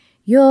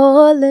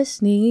You're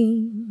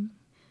listening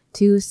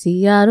to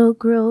Seattle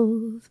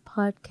Growth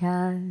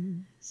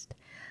Podcast,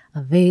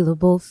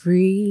 available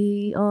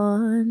free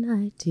on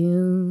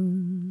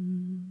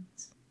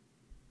iTunes.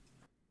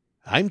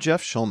 I'm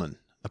Jeff Schulman,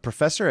 a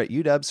professor at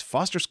UW's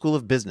Foster School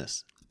of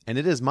Business, and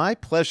it is my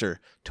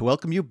pleasure to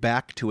welcome you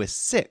back to a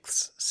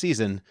sixth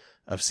season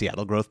of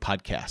Seattle Growth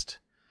Podcast.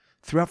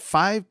 Throughout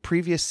 5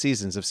 previous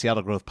seasons of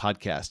Seattle Growth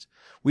Podcast,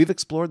 we've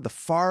explored the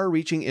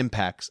far-reaching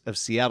impacts of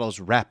Seattle's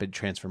rapid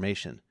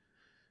transformation.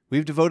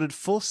 We've devoted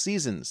full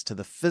seasons to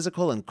the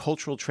physical and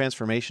cultural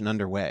transformation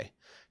underway,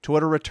 to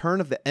what a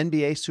return of the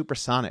NBA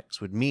Supersonics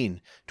would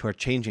mean to our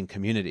changing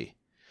community,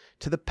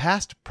 to the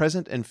past,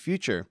 present, and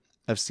future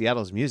of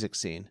Seattle's music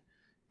scene,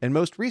 and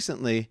most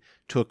recently,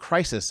 to a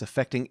crisis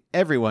affecting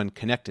everyone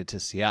connected to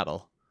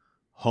Seattle: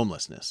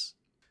 homelessness.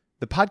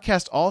 The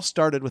podcast all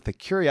started with a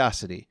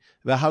curiosity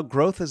about how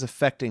growth is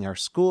affecting our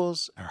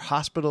schools, our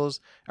hospitals,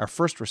 our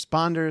first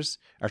responders,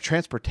 our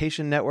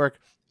transportation network,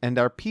 and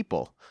our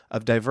people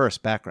of diverse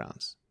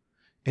backgrounds.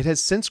 It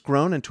has since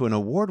grown into an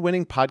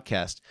award-winning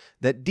podcast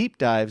that deep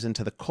dives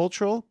into the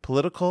cultural,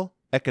 political,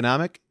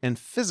 economic, and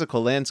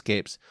physical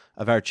landscapes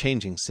of our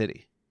changing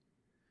city.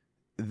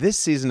 This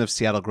season of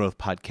Seattle Growth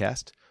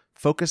Podcast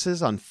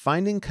focuses on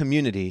finding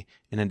community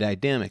in a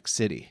dynamic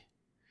city.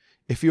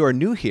 If you are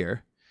new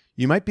here,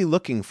 you might be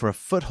looking for a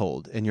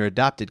foothold in your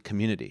adopted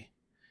community.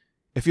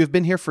 If you have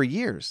been here for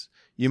years,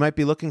 you might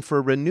be looking for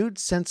a renewed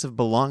sense of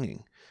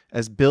belonging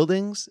as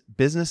buildings,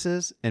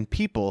 businesses, and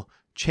people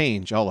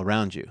change all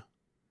around you.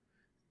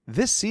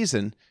 This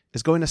season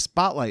is going to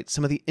spotlight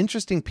some of the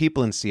interesting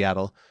people in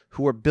Seattle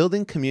who are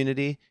building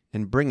community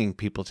and bringing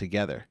people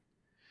together.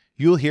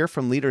 You'll hear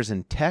from leaders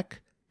in tech,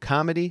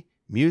 comedy,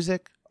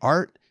 music,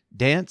 art,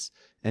 dance,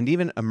 and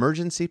even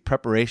emergency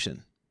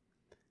preparation.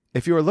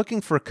 If you are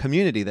looking for a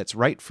community that's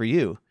right for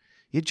you,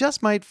 you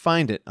just might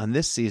find it on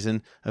this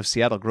season of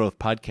Seattle Growth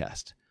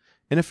Podcast.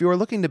 And if you are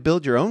looking to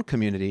build your own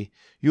community,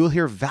 you will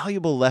hear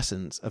valuable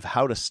lessons of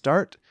how to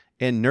start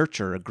and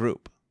nurture a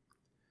group.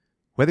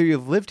 Whether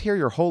you've lived here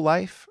your whole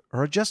life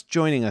or are just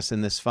joining us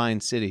in this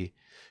fine city,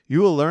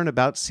 you will learn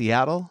about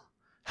Seattle,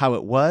 how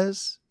it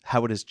was,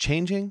 how it is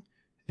changing,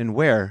 and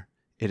where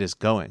it is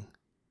going.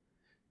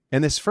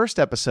 In this first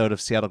episode of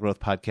Seattle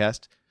Growth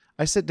Podcast,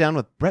 I sit down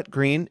with Brett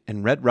Green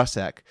and Red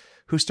Russack,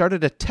 who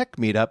started a tech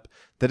meetup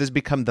that has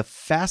become the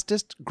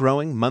fastest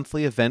growing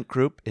monthly event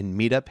group in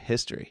meetup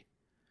history.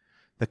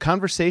 The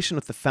conversation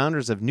with the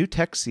founders of New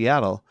Tech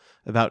Seattle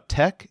about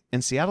tech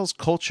and Seattle's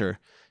culture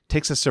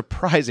takes a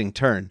surprising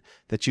turn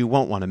that you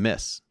won't want to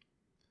miss.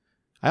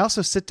 I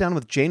also sit down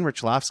with Jane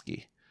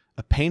Richlovsky,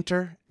 a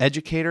painter,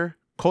 educator,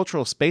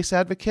 cultural space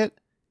advocate,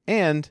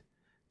 and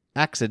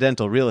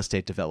accidental real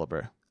estate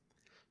developer.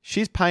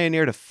 She's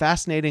pioneered a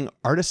fascinating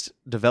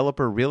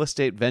artist-developer real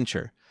estate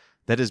venture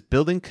that is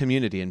building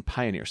community in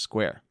Pioneer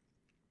Square.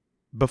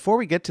 Before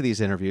we get to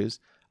these interviews,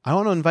 I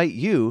want to invite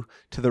you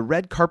to the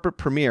red carpet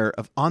premiere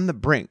of On the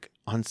Brink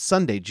on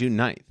Sunday, June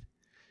 9th.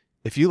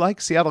 If you like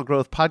Seattle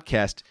Growth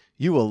Podcast,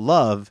 you will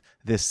love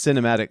this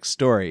cinematic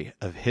story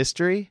of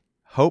history,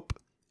 hope,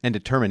 and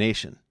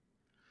determination.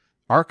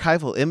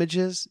 Archival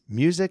images,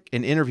 music,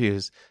 and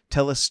interviews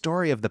tell a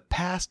story of the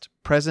past,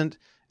 present,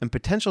 and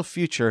potential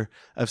future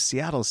of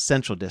Seattle's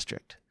Central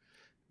District.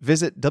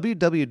 Visit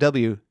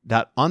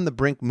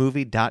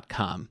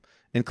www.onthebrinkmovie.com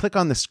and click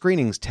on the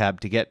Screenings tab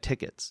to get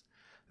tickets.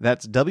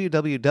 That's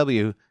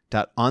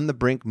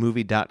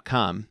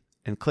www.onthebrinkmovie.com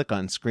and click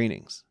on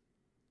Screenings.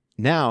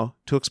 Now,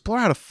 to explore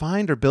how to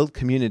find or build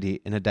community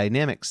in a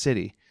dynamic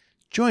city,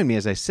 join me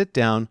as I sit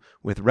down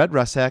with Red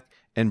Russack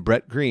and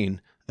Brett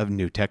Green of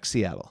New Tech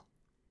Seattle.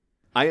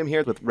 I am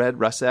here with Red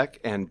Russack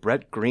and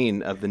Brett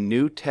Green of the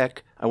New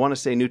Tech, I want to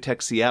say New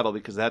Tech Seattle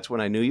because that's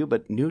when I knew you,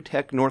 but New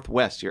Tech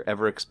Northwest, you're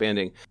ever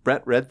expanding.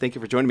 Brett, Red, thank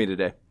you for joining me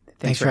today.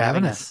 Thanks for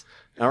having us.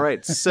 All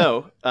right,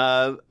 so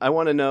I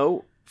want to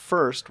know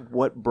first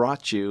what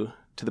brought you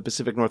to the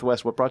Pacific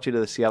Northwest. What brought you to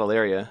the Seattle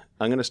area?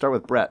 I'm going to start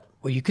with Brett.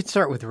 Well, you could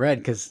start with Red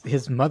because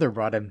his mother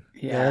brought him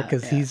there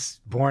because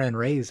he's born and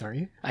raised, aren't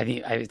you? I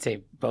mean, I would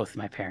say both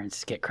my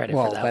parents get credit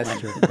Well, for that that's one.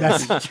 true.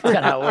 That's kind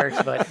of how it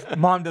works, but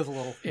Mom does a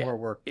little more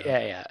work.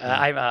 Though.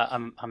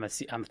 I'm one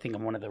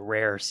of the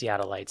rare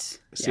Seattleites.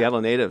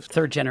 Seattle native.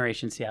 3rd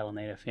generation Seattle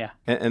native, yeah.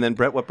 And then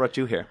Brett, what brought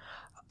you here?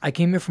 I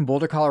came here from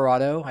Boulder,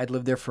 Colorado. I'd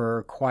lived there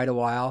for quite a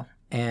while,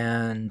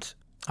 and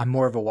I'm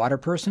more of a water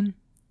person.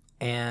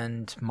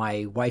 And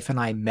my wife and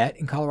I met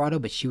in Colorado,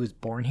 but she was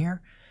born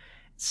here.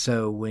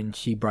 So when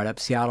she brought up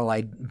Seattle,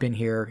 I'd been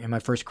here in my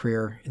first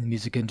career in the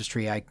music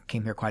industry. I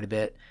came here quite a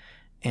bit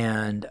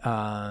and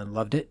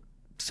loved it.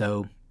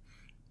 So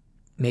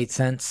made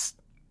sense.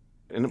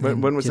 And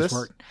when was this?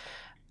 Worked.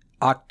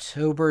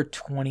 October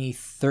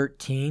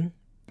 2013.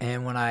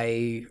 And when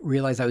I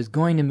realized I was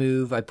going to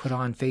move, I put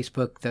on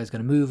Facebook that I was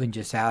going to move and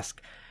just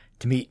ask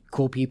to meet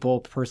cool people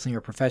personally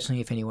or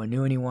professionally if anyone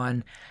knew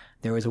anyone.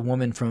 There was a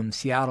woman from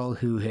Seattle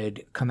who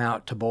had come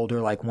out to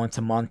Boulder like once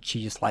a month.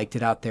 She just liked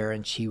it out there,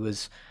 and she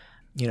was,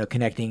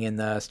 connecting in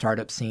the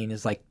startup scene.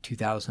 Is like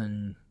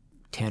 2000,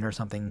 2010 or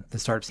something. The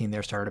startup scene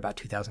there started about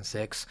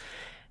 2006.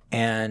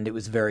 And it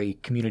was very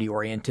community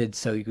oriented.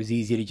 So it was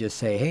easy to just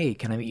say, hey,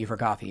 can I meet you for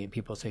coffee? And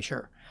people would say,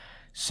 sure.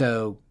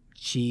 So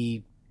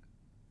she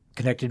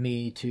connected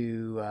me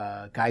to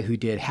a guy who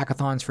did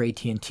hackathons for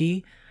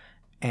AT&T.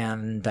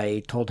 And I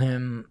told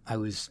him I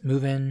was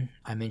moving.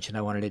 I mentioned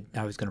I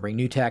was going to bring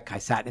New Tech. I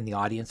sat in the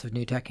audience of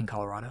New Tech in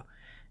Colorado.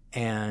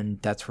 And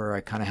that's where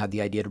I kind of had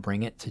the idea to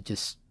bring it, to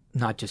just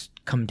not just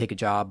come and take a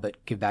job,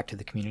 but give back to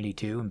the community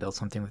too and build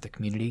something with the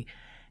community.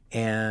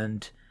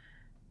 And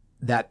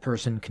that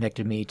person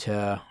connected me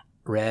to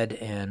Red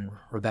and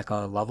Rebecca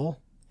Lovell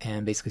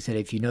and basically said,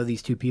 if you know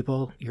these two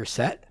people, you're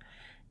set.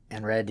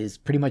 And Red is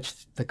pretty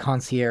much the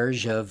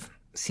concierge of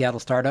Seattle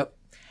startup.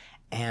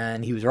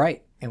 And he was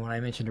right. And when I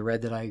mentioned to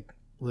Red that I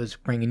was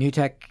bringing New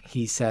Tech,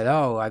 he said,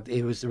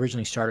 it was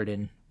originally started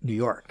in New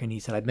York. And he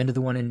said, I've been to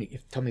the one in,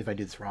 tell me if I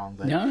do this wrong,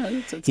 but no,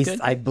 it's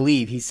good. I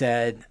believe he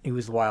said, it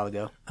was a while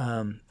ago.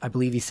 I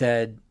believe he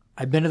said,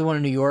 I've been to the one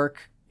in New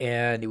York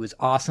and it was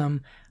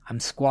awesome. I'm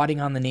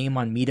squatting on the name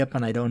on Meetup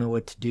and I don't know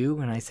what to do.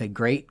 And I said,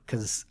 great,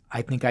 because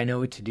I think I know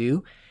what to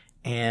do.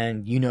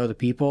 And you know the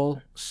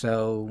people,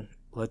 so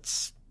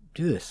let's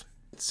do this.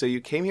 So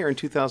you came here in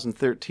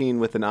 2013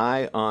 with an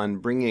eye on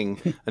bringing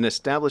an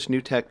established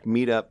New Tech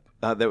meetup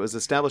that was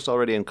established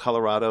already in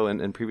Colorado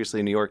and previously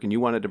in New York, and you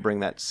wanted to bring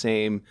that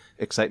same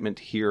excitement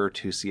here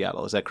to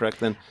Seattle. Is that correct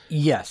then?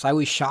 Yes. I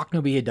was shocked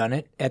nobody had done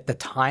it. At the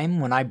time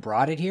when I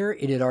brought it here,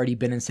 it had already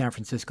been in San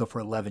Francisco for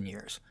 11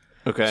 years.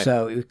 Okay.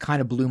 So it kind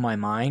of blew my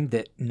mind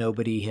that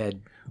nobody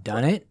had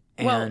done it.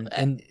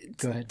 And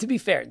go ahead. To be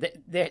fair,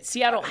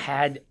 Seattle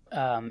had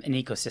an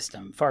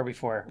ecosystem far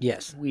before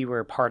we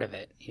were part of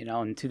it. You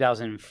know, in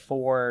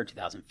 2004,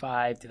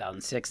 2005,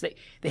 2006,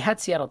 they had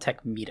Seattle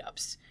Tech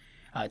meetups.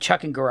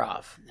 Chuck and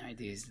Gaurav, right,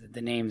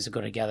 the names go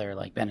together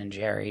like Ben and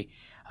Jerry.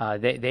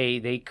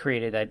 They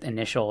created that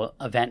initial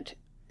event.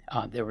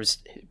 There was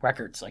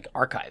records, like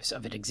archives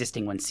of it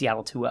existing when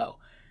Seattle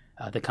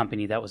 2.0, the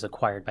company that was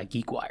acquired by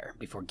GeekWire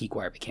before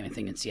GeekWire became a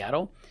thing in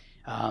Seattle.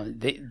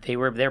 They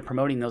were there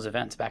promoting those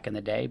events back in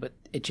the day, but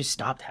it just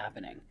stopped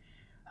happening.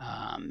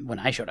 When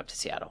I showed up to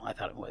Seattle, I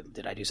thought,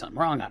 did I do something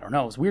wrong? I don't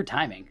know. It was weird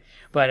timing,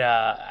 but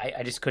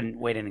I just couldn't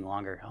wait any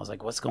longer. I was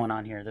like, what's going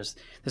on here? There's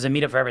a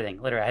meetup for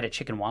everything. Literally, I had a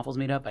chicken waffles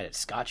meetup. I had a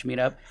Scotch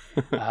meetup.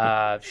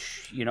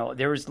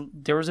 There was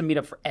a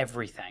meetup for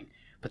everything,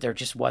 but there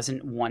just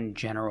wasn't one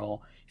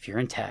general. If you're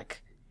in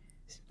tech,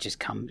 just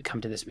come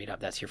to this meetup.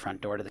 That's your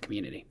front door to the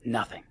community.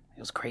 Nothing. It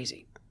was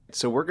crazy.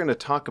 So we're going to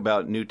talk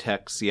about New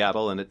Tech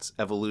Seattle and its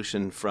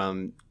evolution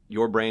from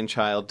your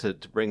brainchild to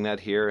bring that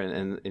here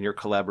and your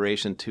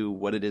collaboration to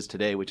what it is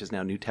today, which is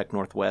now New Tech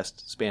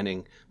Northwest,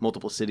 spanning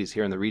multiple cities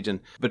here in the region.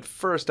 But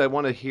first, I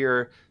want to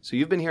hear, so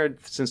you've been here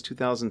since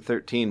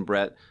 2013,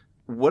 Brett.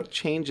 What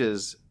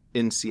changes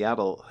in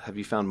Seattle have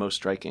you found most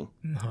striking?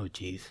 Oh,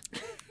 geez.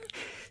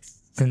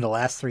 In the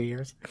last 3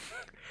 years?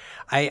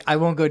 I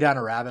won't go down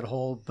a rabbit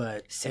hole,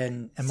 but...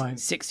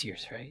 6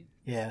 years, right?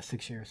 Yeah,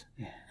 6 years.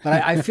 Yeah.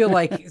 But I feel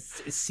like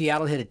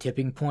Seattle hit a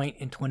tipping point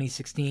in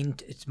 2016.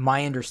 It's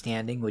my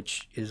understanding,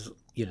 which is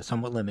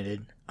somewhat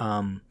limited,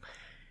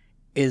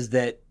 is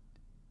that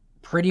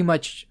pretty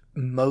much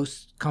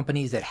most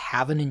companies that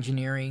have an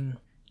engineering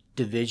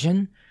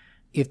division,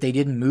 if they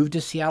didn't move to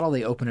Seattle,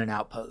 they open an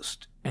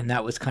outpost. And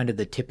that was kind of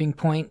the tipping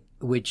point,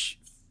 which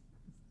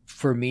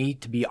for me,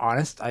 to be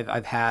honest,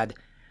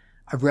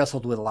 I've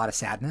wrestled with a lot of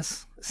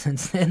sadness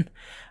since then.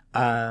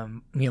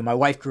 My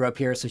wife grew up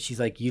here, so she's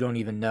like, you don't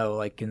even know,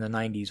 like in the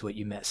 90s, what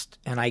you missed.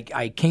 And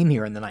I came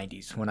here in the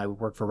 90s when I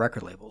worked for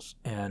record labels,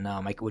 and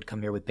I would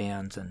come here with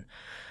bands and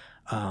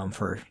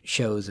for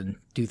shows and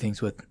do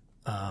things with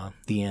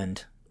The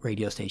End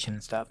radio station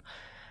and stuff.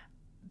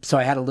 So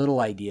I had a little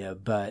idea,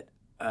 but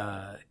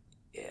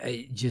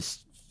I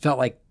just felt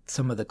like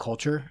some of the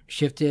culture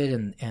shifted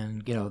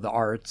and the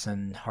arts,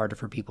 and harder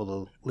for people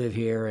to live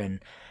here. And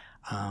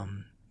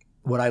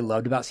what I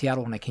loved about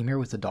Seattle when I came here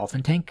was the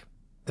dolphin tank.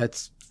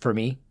 That's for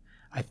me.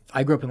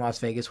 I grew up in Las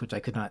Vegas, which I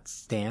could not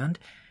stand.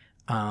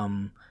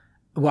 I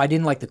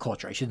didn't like the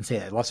culture. I shouldn't say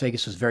that. Las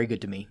Vegas was very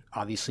good to me.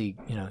 Obviously,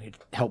 it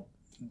helped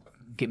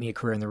get me a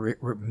career in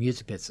the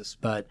music business.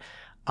 But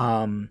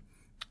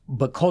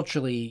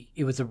culturally,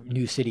 it was a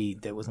new city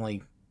that was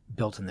only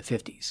built in the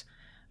 50s.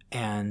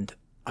 And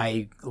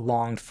I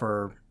longed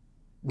for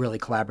really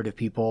collaborative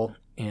people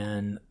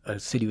in a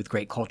city with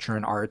great culture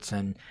and arts,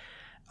 and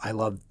I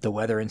love the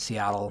weather in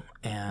Seattle.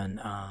 And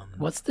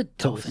what's the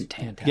dolphin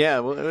tank? Yeah,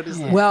 what is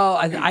that? Well,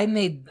 I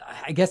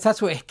guess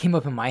that's what came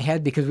up in my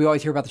head, because we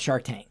always hear about the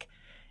Shark Tank.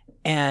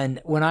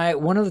 And one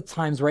of the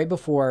times right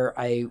before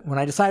when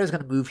I decided I was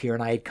going to move here,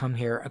 and I had come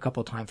here a couple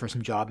of times for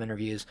some job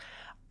interviews,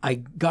 I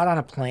got on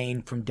a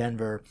plane from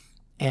Denver,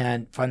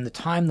 and from the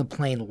time the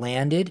plane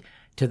landed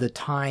to the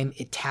time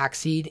it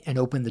taxied and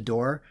opened the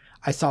door,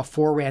 I saw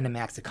 4 random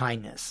acts of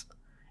kindness.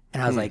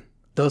 And I was like,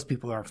 those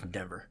people aren't from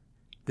Denver.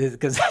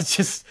 Because that's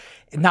just,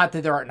 not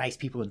that there aren't nice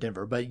people in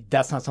Denver, but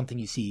that's not something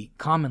you see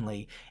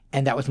commonly.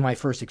 And that was my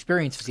first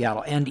experience with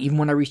Seattle. And even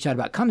when I reached out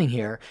about coming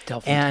here,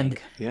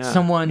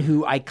 someone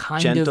who I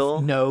kind Gentle.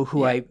 of know,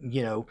 who I,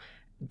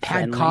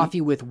 had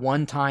coffee with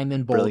one time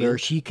in Boulder.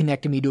 Brilliant. She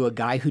connected me to a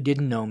guy who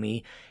didn't know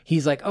me.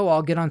 He's like, oh,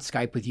 I'll get on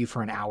Skype with you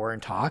for an hour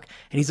and talk.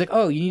 And he's like,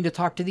 oh, you need to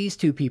talk to these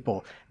two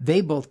people.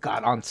 They both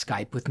got on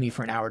Skype with me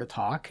for an hour to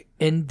talk.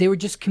 And they were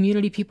just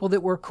community people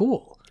that were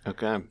cool.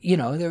 Okay. You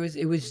know,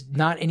 it was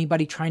not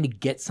anybody trying to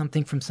get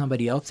something from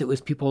somebody else. It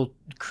was people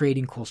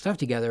creating cool stuff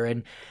together.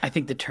 And I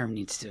think the term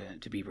needs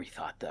to be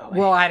rethought, though.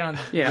 Well, I don't.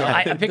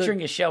 I'm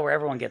picturing a show where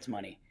everyone gets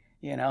money.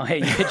 You know, hey,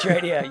 you get your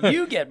idea,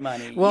 you get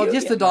money. Well,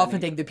 just the dolphin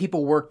thing, that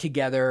people work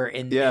together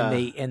and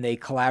they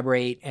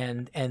collaborate,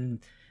 and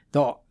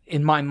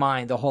in my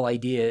mind, the whole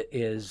idea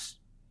is,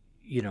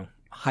 you know,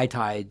 high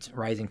tides,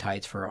 rising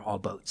tides for all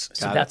boats.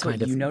 So that's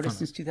what you noticed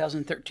since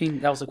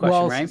 2013? That was the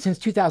question, right? Since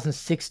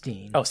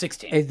 2016. Oh,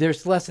 16.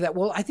 There's less of that.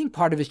 Well, I think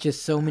part of it's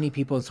just so many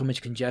people and so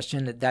much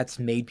congestion that's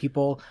made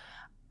people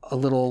a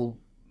little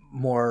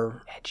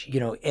more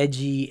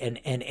edgy and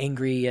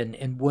angry.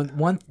 And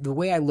the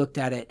way I looked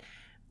at it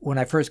when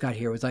I first got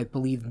here was, I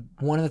believe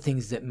one of the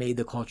things that made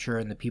the culture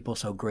and the people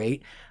so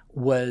great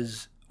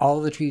was all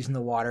the trees in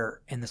the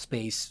water and the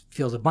space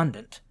feels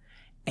abundant.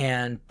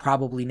 And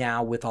probably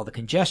now with all the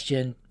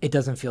congestion, it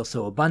doesn't feel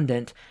so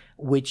abundant,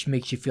 which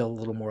makes you feel a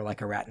little more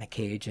like a rat in a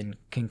cage and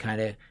can kind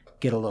of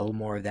get a little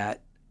more of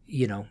that,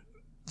 you know,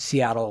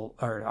 San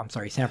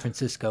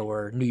Francisco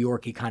or New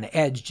York-y kind of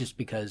edge, just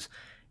because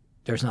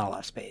there's not a lot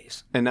of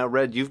space. And now,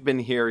 Red, you've been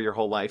here your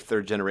whole life,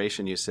 third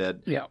generation, you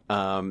said. Yeah.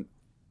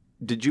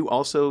 Did you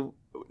also,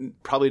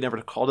 probably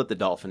never called it the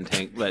dolphin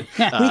tank, but...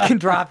 we can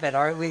drop it,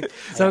 aren't we?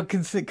 So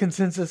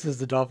consensus is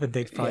the dolphin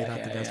tank's probably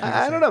not the best.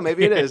 I don't know,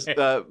 maybe it is.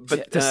 But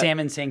the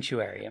salmon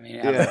sanctuary, I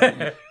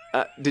mean...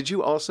 Did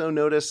you also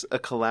notice a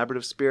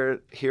collaborative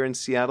spirit here in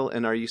Seattle,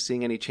 and are you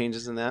seeing any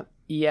changes in that?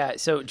 Yeah,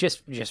 so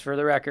just for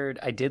the record,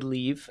 I did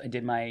leave. I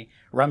did my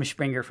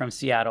Rumspringa from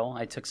Seattle.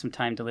 I took some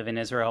time to live in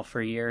Israel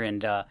for a year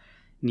and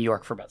New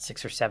York for about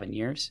 6 or 7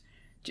 years.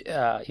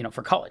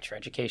 For college, for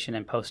education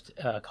and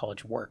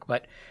post-college work.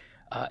 But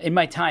in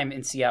my time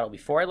in Seattle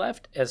before I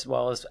left, as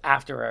well as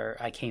after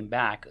I came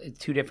back,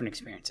 2 different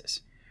experiences.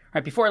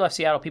 Right before I left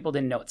Seattle, people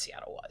didn't know what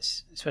Seattle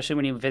was, especially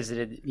when you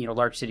visited,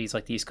 large cities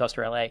like the East Coast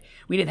or LA.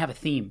 We didn't have a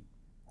theme.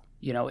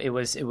 It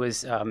was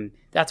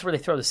that's where they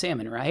throw the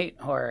salmon, right?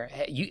 Or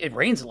it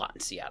rains a lot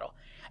in Seattle.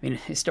 I mean,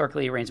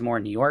 historically, it rains more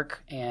in New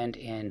York and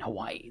in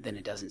Hawaii than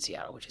it does in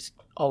Seattle, which is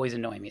always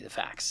annoying me, the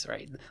facts,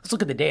 right? Let's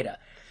look at the data.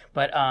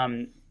 But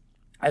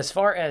as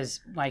far as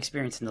my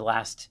experience in the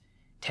last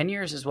 10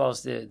 years, as well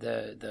as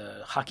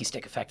the hockey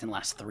stick effect in the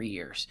last 3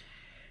 years,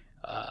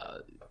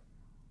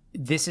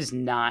 this is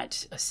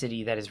not a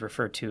city that is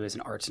referred to as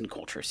an arts and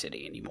culture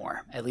city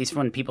anymore. At least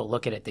when people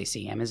look at it, they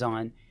see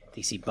Amazon,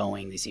 they see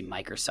Boeing, they see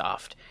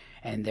Microsoft,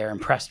 and they're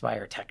impressed by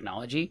our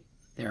technology.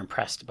 They're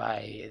impressed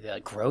by the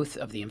growth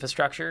of the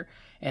infrastructure.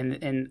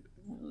 And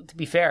to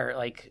be fair,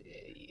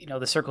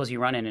 the circles you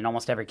run in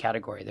almost every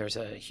category, there's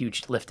a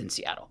huge lift in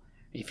Seattle.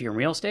 If you're in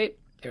real estate,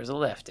 there's a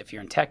lift. If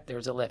you're in tech,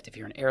 there's a lift. If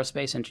you're in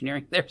aerospace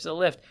engineering, there's a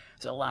lift.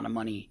 There's a lot of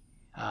money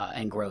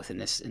and growth in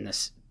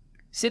this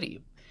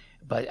city.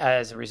 But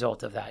as a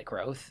result of that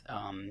growth,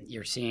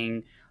 you're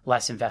seeing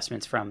less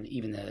investments from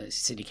even the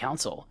city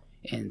council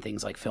in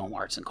things like film,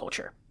 arts, and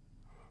culture.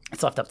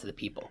 It's left up to the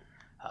people.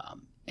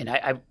 And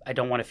I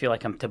don't want to feel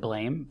like I'm to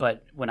blame,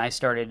 but when I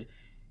started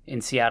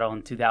in Seattle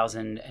in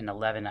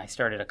 2011, I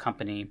started a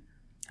company.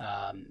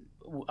 I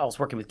was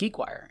working with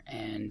GeekWire,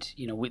 and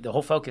the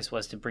whole focus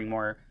was to bring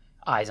more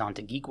eyes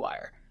onto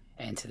GeekWire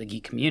and to the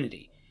geek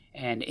community.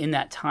 And in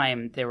that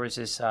time, there was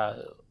this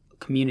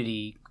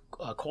community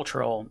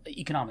cultural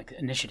economic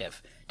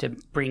initiative to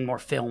bring more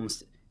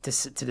films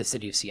to the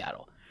city of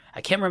Seattle.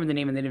 I can't remember the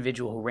name of the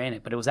individual who ran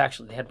it, but it was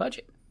actually, they had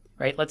budget,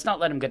 right? Let's not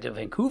let them get to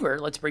Vancouver.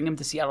 Let's bring them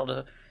to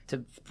Seattle to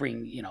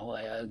bring,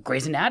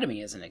 Grey's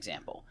Anatomy as an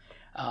example.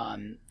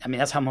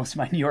 That's how most of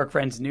my New York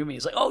friends knew me.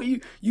 It's like, oh,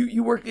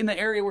 you work in the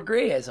area where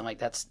Grey is. I'm like,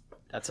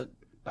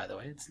 by the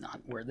way, it's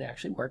not where they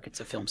actually work. It's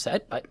a film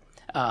set, but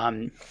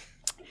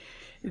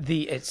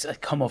it's a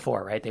Como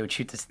 4, right? They would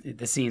shoot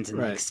the scenes in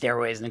right.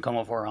 Stairways and then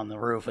Como 4 on the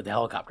roof with the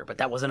helicopter, but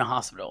that wasn't a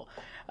hospital.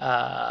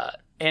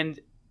 And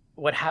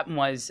what happened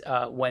was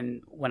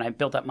when I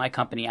built up my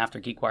company after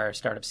GeekWire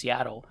Startup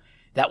Seattle,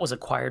 that was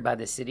acquired by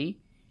the city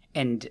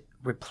and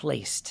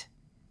replaced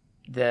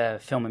the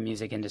Film and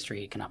Music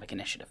Industry Economic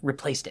Initiative.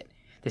 Replaced it.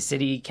 The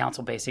city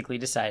council basically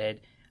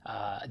decided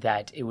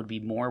that it would be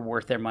more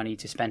worth their money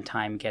to spend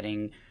time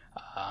getting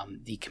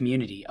the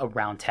community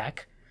around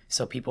tech.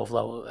 So people of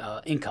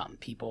low income,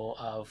 people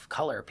of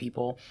color,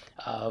 people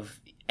of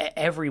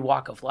every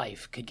walk of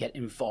life could get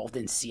involved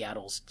in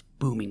Seattle's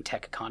booming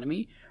tech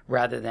economy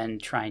rather than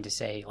trying to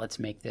say, let's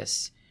make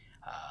this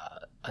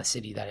a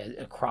city that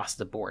is, across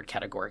the board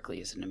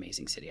categorically is an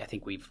amazing city. I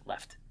think we've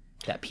left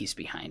that piece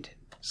behind.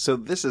 So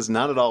this is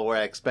not at all where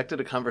I expected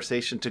a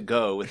conversation to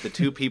go with the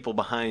two people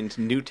behind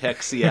New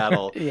Tech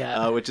Seattle,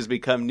 which has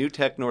become New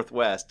Tech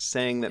Northwest,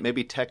 saying that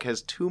maybe tech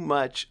has too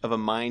much of a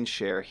mind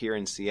share here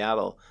in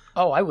Seattle.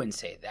 Oh, I wouldn't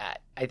say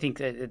that. I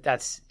think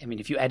that's,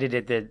 if you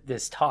edited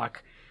this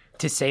talk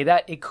to say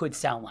that, it could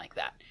sound like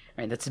that.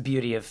 Right? That's the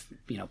beauty of,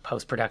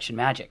 post-production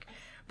magic.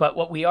 But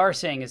what we are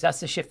saying is that's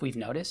the shift we've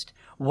noticed.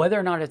 Whether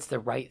or not it's the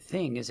right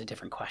thing is a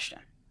different question,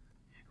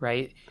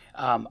 right?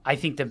 I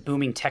think the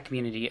booming tech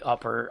community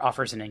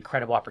offers an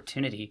incredible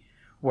opportunity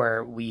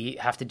where we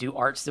have to do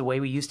arts the way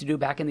we used to do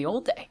back in the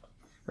old day,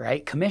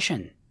 right?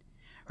 Commission,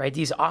 right?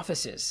 These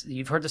offices,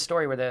 you've heard the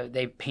story where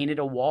they painted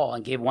a wall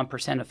and gave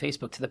 1% of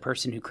Facebook to the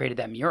person who created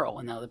that mural,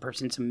 and now the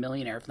person's a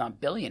millionaire, if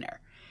not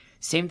billionaire.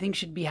 Same thing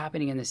should be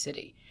happening in the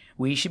city.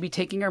 We should be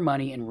taking our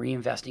money and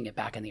reinvesting it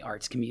back in the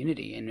arts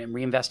community and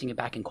reinvesting it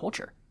back in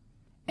culture.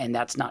 And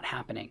that's not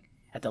happening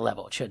at the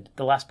level it should.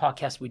 The last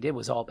podcast we did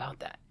was all about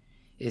that,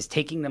 is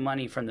taking the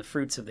money from the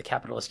fruits of the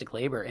capitalistic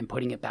labor and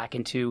putting it back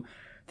into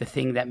the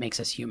thing that makes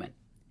us human.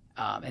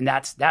 And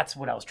that's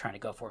what I was trying to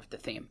go for with the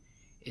theme.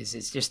 Is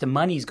it's just the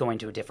money's going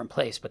to a different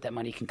place, but that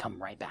money can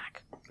come right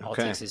back. All it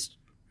takes is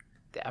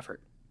the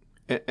effort.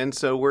 And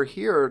so we're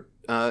here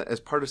as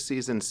part of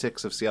Season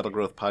 6 of Seattle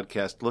Growth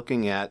Podcast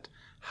looking at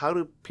how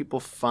do people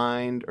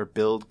find or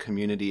build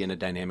community in a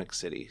dynamic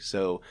city?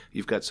 So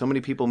you've got so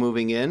many people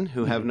moving in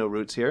who have no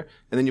roots here,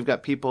 and then you've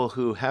got people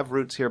who have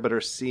roots here but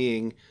are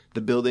seeing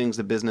the buildings,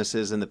 the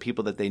businesses, and the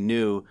people that they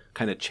knew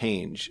kind of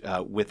change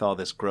with all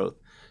this growth.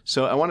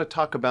 So I want to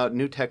talk about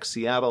New Tech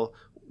Seattle.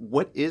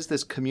 What is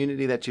this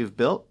community that you've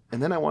built?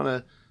 And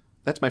then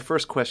that's my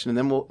first question, and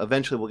then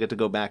we'll get to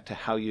go back to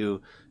how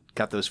you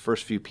got those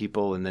first few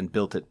people and then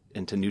built it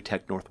into New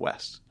Tech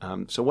Northwest.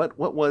 So what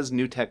was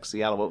New Tech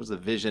Seattle? What was the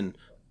vision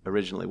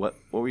originally? What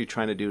were you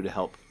trying to do to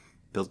help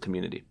build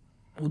community?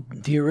 Well,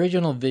 the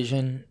original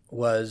vision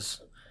was,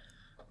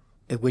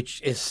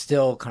 which is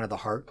still kind of the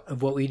heart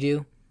of what we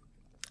do,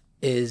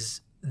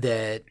 is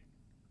that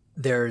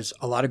there's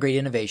a lot of great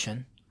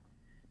innovation.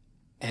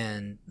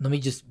 And let me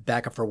just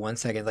back up for 1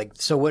 second.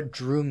 So what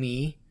drew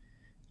me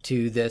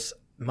to this,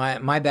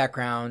 my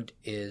background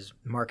is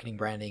marketing,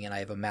 branding, and I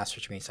have a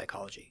master's degree in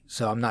psychology.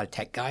 So I'm not a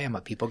tech guy. I'm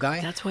a people guy.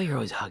 That's why you're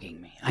always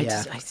hugging me. I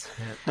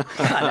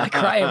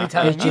cry every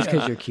time. It's just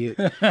because you're cute.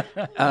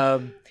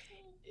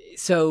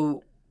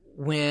 So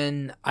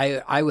when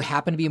I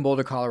happened to be in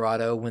Boulder,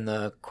 Colorado, when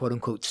the quote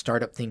unquote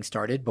startup thing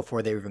started,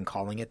 before they were even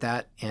calling it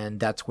that. And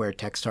that's where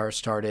Techstars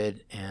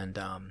started, and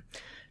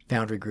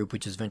Foundry Group,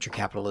 which is venture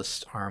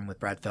capitalist arm with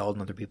Brad Feld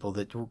and other people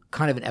that were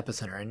kind of an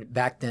epicenter. And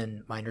back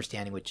then, my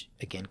understanding, which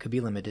again could be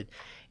limited,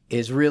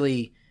 is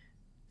really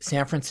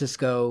San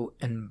Francisco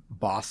and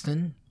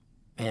Boston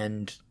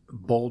and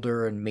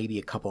Boulder and maybe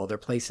a couple other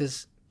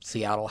places.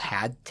 Seattle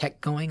had tech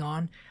going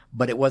on,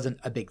 but it wasn't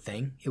a big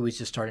thing. It was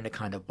just starting to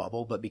kind of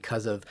bubble. But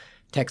because of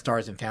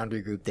Techstars and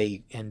Foundry Group,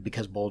 and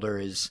because Boulder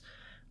is,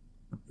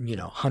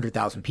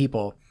 100,000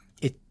 people,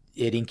 it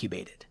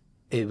incubated.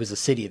 It was a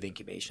city of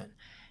incubation.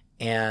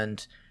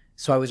 And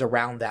so I was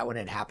around that when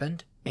it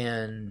happened.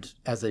 And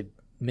as I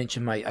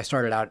mentioned, I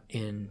started out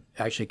in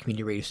actually a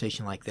community radio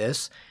station like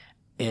this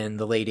in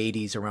the late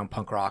 80s around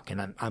punk rock.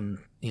 And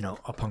I'm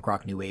a punk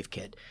rock new wave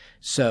kid.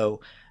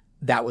 So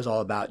that was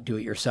all about do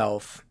it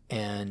yourself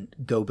and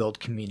go build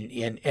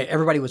community. And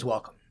everybody was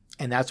welcome.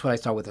 And that's what I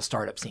saw with the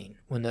startup scene.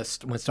 When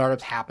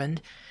startups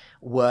happened,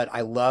 what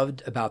I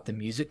loved about the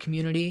music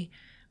community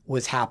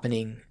was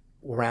happening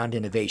around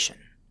innovation.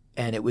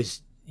 And it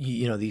was,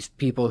 these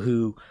people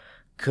who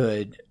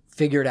could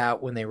figure it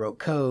out when they wrote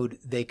code.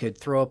 They could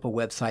throw up a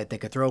website, they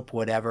could throw up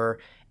whatever,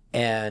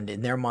 and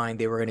in their mind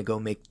they were going to go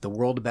make the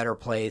world a better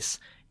place,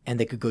 and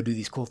they could go do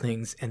these cool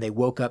things, and they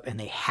woke up and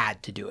they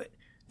had to do it.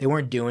 They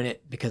weren't doing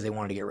it because they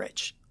wanted to get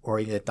rich or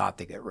even they thought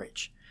they'd get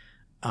rich.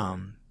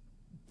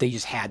 They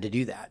just had to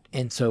do that.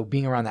 And so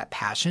being around that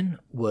passion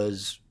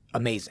was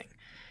amazing.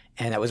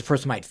 And that was the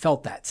first time I'd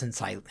felt that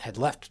since I had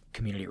left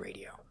community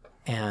radio.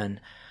 And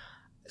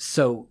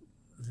so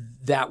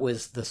that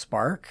was the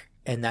spark.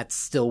 And that's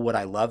still what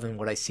I love and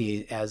what I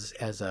see as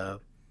an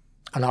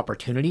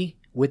opportunity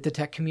with the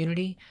tech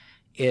community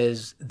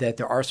is that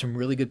there are some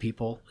really good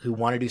people who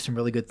want to do some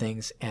really good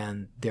things,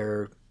 and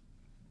they're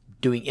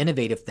doing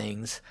innovative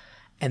things,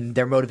 and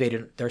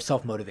they're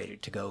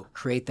self-motivated to go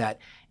create that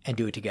and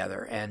do it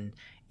together. And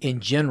in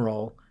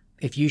general,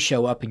 if you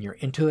show up and you're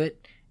into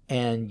it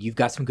and you've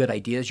got some good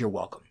ideas, you're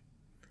welcome.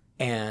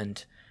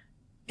 And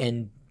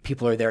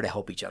people are there to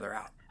help each other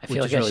out. I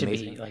feel like I should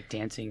be like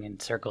dancing in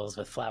circles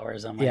with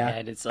flowers on my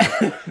head. It's like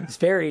this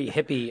very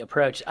hippie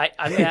approach. I'm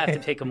going to have to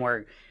take a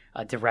more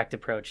direct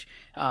approach.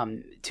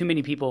 Too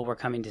many people were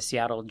coming to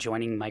Seattle,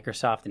 joining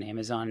Microsoft and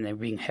Amazon, and they were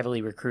being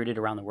heavily recruited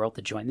around the world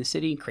to join the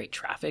city and create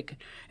traffic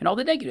and all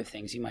the negative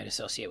things you might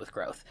associate with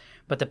growth.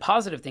 But the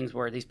positive things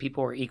were these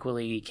people were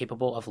equally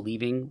capable of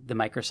leaving the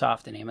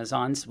Microsoft and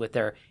Amazons with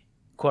their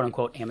quote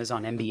unquote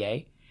Amazon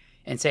MBA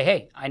and say,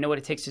 hey, I know what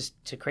it takes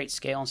to create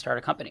scale and start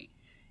a company.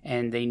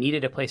 And they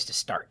needed a place to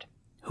start.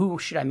 Who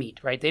should I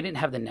meet, right? They didn't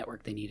have the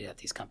network they needed at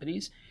these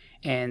companies.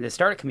 And the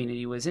startup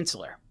community was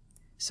insular.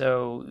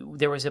 So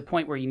there was a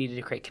point where you needed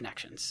to create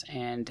connections.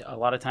 And a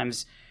lot of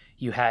times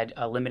you had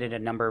a limited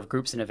number of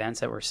groups and events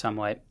that were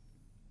somewhat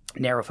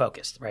narrow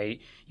focused, right?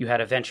 You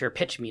had a venture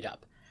pitch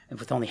meetup.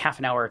 with only half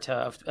an hour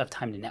of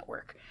time to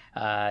network.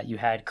 You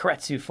had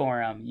Keiretsu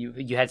Forum.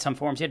 You had some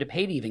forums you had to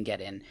pay to even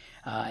get in.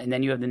 And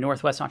then you have the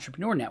Northwest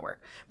Entrepreneur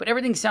Network. But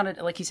everything sounded,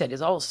 like he said,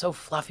 is all so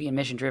fluffy and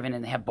mission-driven,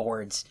 and they have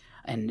boards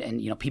and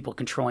people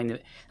controlling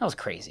that was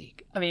crazy.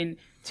 I mean,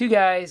 two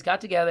guys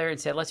got together and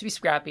said, let's be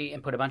scrappy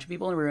and put a bunch of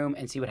people in a room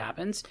and see what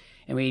happens.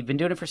 And we've been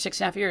doing it for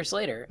 6.5 years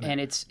later. Right.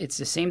 And it's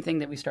the same thing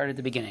that we started at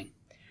the beginning.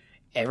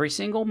 Every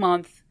single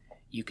month,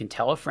 you can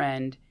tell a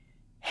friend,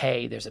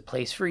 hey, there's a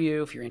place for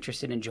you if you're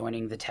interested in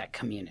joining the tech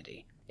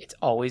community. It's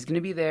always going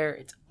to be there.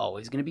 It's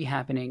always going to be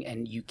happening.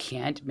 And you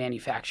can't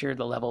manufacture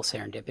the level of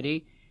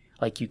serendipity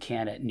like you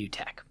can at new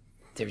tech.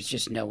 There's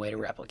just no way to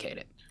replicate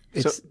it.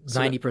 It's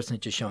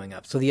 90% just showing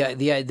up. So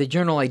the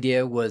general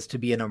idea was to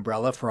be an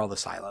umbrella for all the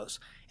silos.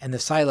 And the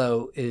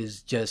silo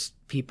is just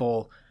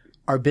people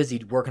are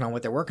busy working on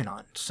what they're working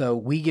on. So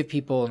we give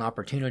people an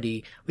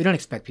opportunity. We don't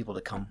expect people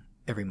to come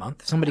every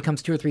month. If somebody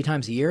comes 2 or 3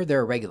 times a year,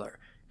 they're a regular.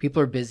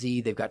 People are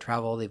busy. They've got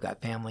travel. They've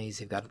got families.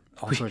 They've got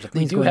all sorts of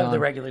things going on. We do have the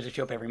regulars that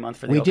show up every month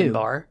for the open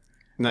bar.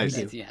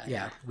 Nice.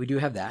 Yeah, we do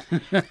have that.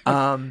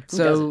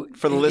 So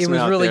for the listener it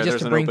was really out there,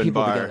 just to bring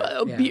people bar.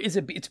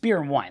 together. It's beer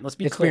and wine. Let's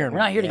be clear. We're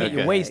not here to get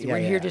you wasted. We're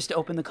here just to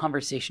open the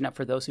conversation up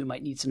for those who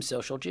might need some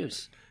social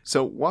juice.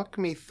 So walk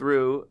me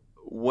through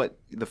what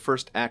the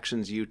first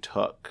actions you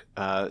took.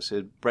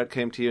 So Brett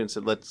came to you and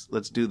said, let's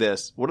do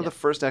this. What are the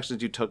first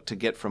actions you took to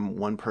get from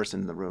one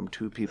person in the room,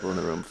 2 people in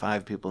the room,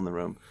 5 people in the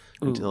room?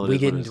 Until we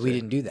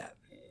didn't do that.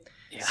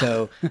 Yeah.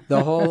 So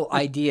the whole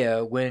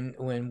idea when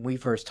we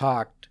first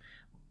talked,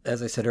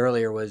 as I said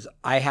earlier, was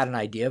I had an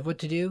idea of what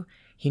to do.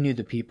 He knew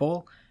the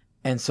people.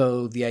 And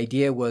so the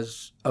idea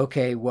was,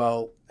 okay,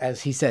 well,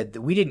 as he said,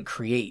 we didn't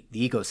create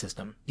the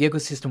ecosystem. The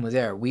ecosystem was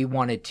there. We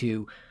wanted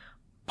to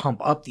pump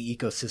up the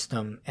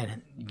ecosystem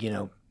and,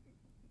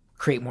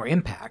 create more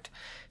impact.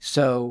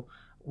 So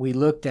we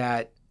looked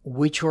at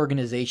which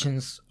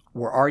organizations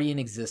were already in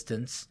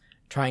existence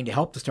trying to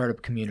help the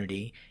startup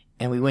community.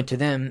 And we went to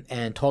them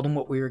and told them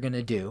what we were going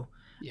to do.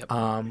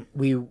 Yep.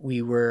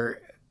 We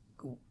were,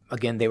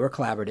 again, they were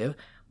collaborative,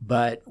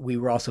 but we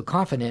were also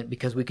confident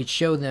because we could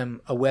show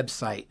them a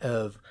website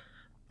of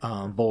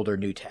Boulder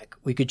New Tech.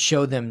 We could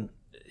show them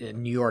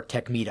New York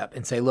Tech Meetup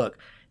and say, look,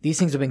 these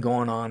things have been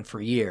going on for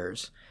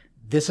years.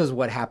 This is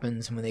what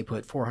happens when they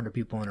put 400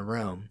 people in a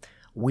room.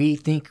 We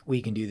think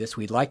we can do this.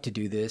 We'd like to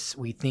do this.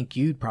 We think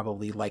you'd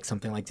probably like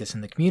something like this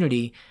in the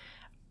community.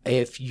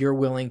 If you're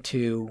willing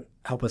to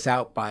help us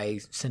out by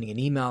sending an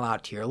email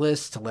out to your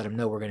list to let them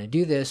know we're going to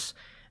do this,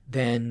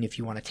 then if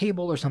you want a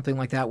table or something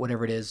like that,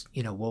 whatever it is,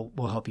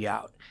 we'll help you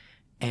out.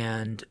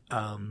 And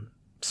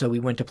so we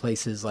went to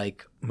places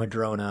like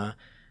Madrona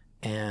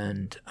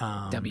and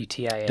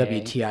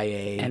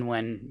WTIA. And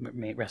when,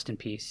 may rest in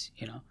peace,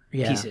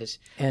 pieces.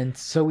 And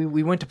so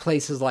we went to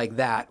places like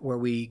that where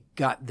we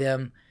got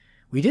them.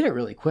 We did it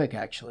really quick,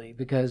 actually,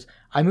 because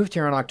I moved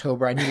here in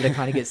October. I needed to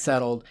kind of get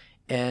settled.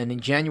 And in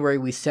January,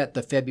 we set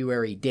the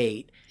February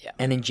date. Yeah.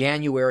 And in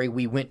January,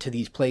 we went to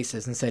these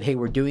places and said, hey,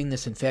 we're doing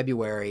this in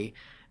February.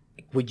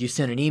 Would you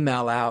send an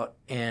email out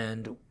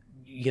and,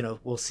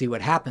 we'll see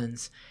what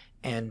happens.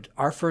 And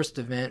our first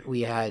event,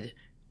 we had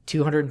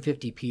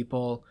 250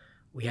 people.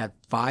 We had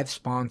 5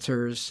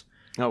 sponsors.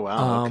 Oh,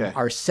 wow. Okay.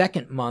 Our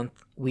second month,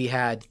 we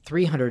had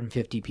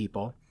 350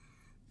 people.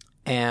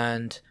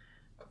 And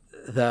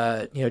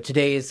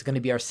today is going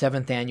to be our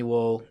 7th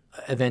annual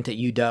event at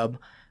UW,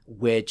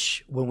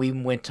 which when we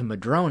went to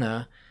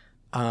Madrona,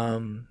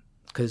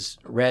 because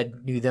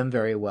Red knew them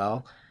very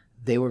well,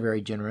 they were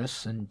very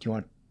generous. And do you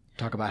want to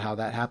talk about how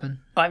that happened?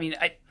 I mean,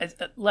 I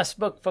less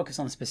focus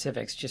on the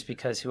specifics, just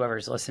because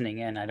whoever's listening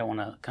in, I don't want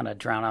to kind of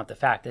drown out the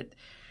fact that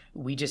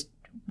it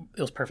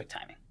was perfect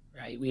timing,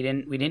 right? We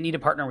didn't need to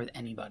partner with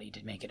anybody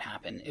to make it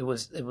happen. There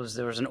was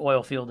an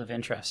oil field of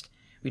interest.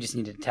 We just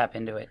needed to tap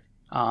into it.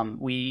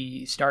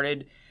 We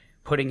started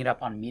putting it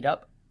up on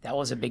Meetup. That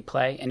was a big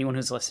play. Anyone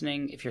who's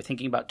listening, if you're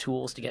thinking about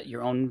tools to get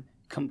your own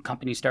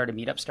company started,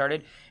 Meetup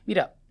started,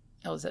 Meetup.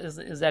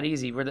 Is that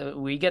easy?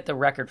 We get the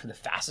record for the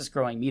fastest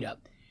growing Meetup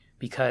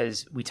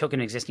because we took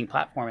an existing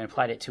platform and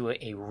applied it to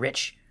a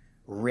rich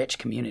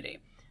community.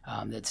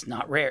 That's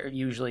not rare.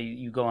 Usually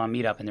you go on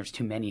Meetup and there's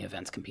too many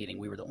events competing.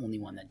 We were the only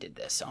one that did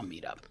this on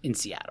Meetup in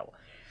Seattle.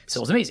 So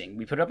it was amazing.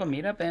 We put it up on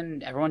Meetup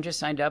and everyone just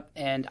signed up,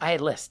 and I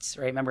had lists,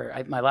 right? Remember,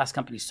 my last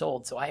company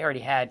sold, so I already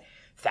had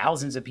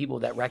thousands of people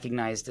that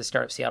recognized the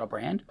Startup Seattle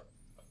brand.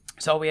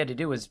 So all we had to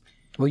do was...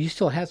 Well, you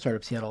still had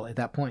Startup Seattle at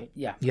that point.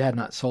 Yeah. You had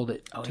not sold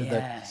it to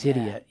the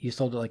city yet. You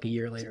sold it like a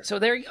year later. So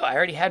there you go. I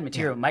already had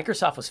material. Yeah.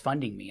 Microsoft was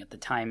funding me at the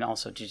time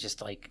also to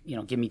just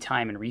give me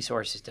time and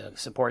resources to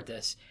support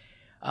this.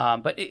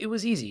 But it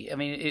was easy. I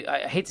mean, I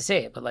hate to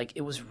say it, but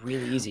it was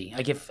really easy.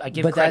 I give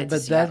credit to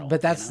Seattle.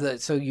 But that's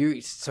so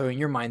in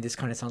your mind, this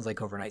kind of sounds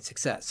like overnight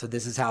success. So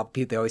this is how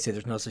they always say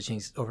there's no such thing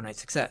as overnight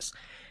success.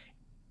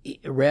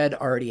 Red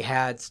already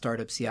had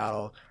Startup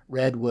Seattle.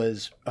 Red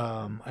was,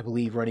 I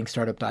believe, running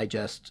Startup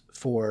Digest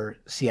for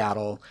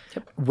Seattle.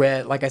 Yep.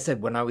 Red, like I said,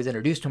 when I was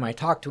introduced to him, I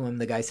talked to him.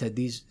 The guy said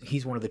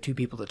he's one of the 2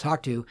 people to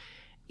talk to.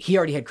 he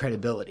already had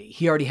credibility.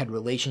 He already had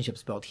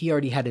relationships built. He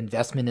already had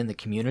investment in the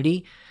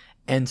community.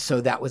 And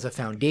so that was a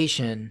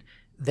foundation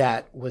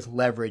that was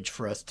leverage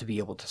for us to be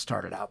able to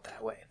start it out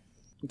that way.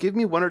 Give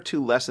me one or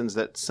two lessons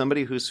that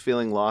somebody who's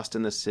feeling lost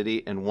in the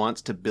city and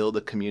wants to build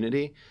a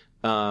community,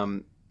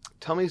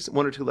 tell me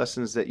one or two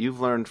lessons that you've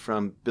learned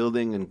from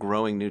building and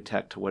growing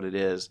NewTek to what it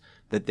is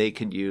that they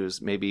could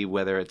use, maybe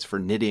whether it's for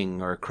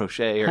knitting or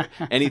crochet or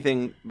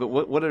anything. But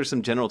what are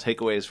some general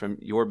takeaways from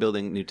your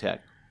building NewTek?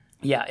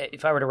 Yeah,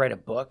 if I were to write a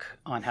book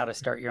on how to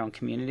start your own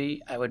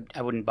community, I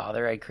wouldn't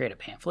bother. I'd create a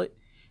pamphlet.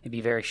 It'd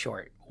be very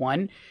short.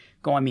 One,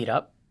 go on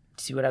Meetup,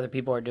 see what other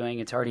people are doing.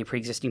 It's already a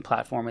pre-existing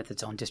platform with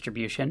its own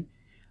distribution.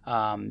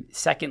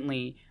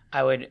 Secondly,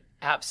 I would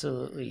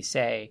absolutely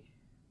say,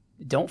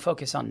 don't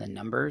focus on the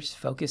numbers,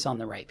 focus on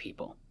the right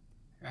people,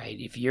 right?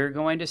 If you're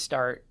going to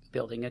start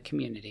building a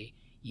community,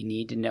 you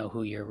need to know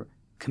who your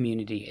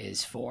community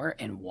is for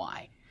and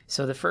why.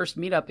 So the first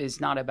meetup is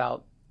not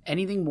about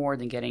anything more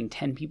than getting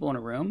 10 people in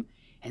a room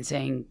and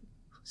saying,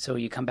 so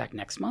you come back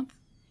next month?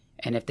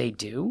 And if they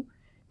do,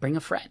 bring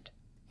a friend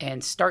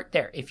and start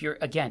there. If you're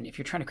trying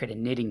to create a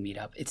knitting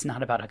meetup, it's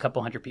not about a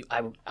couple hundred people.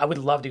 I would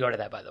love to go to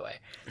that, by the way.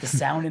 The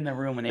sound in the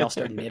room when they all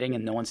start knitting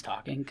and no one's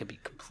talking could be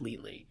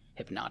completely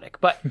hypnotic.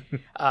 But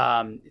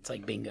it's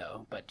like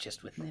bingo, but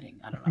just with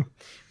knitting. I don't know.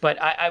 But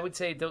I would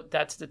say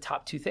that's the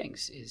top two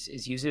things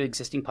is use an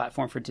existing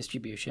platform for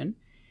distribution,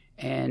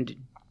 and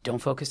don't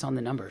focus on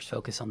the numbers.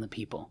 Focus on the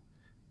people.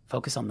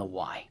 Focus on the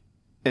why.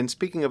 And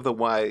speaking of the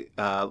why,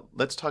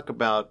 let's talk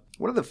about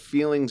what are the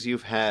feelings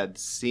you've had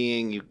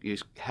seeing you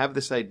have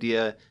this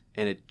idea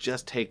and it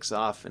just takes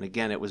off. And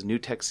again, it was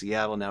NewTek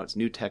Seattle. Now it's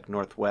NewTek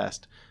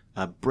Northwest,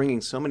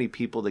 bringing so many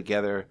people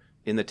together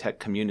in the tech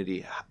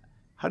community.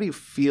 How do you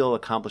feel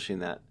accomplishing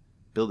that,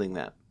 building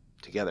that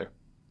together?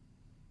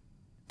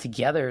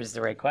 Together is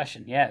the right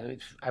question. Yeah,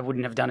 I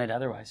wouldn't have done it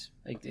otherwise.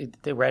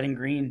 The red and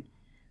green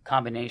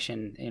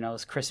combination,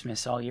 it's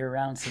Christmas all year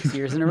round, 6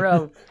 years in a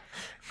row.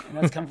 And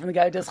that's come from the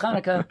guy who does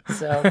Hanukkah.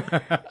 So,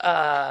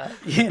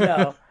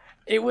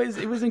 it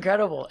was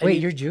incredible. Wait,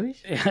 you're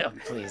Jewish? Yeah,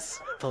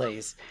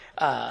 please.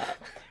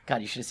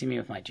 God, you should have seen me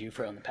with my Jew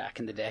fro in the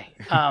back in the day.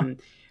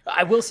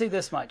 I will say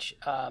this much.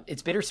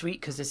 It's bittersweet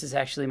because this is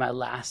actually my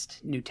last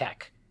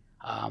NewTek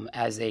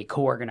as a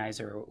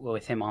co-organizer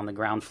with him on the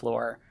ground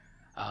floor.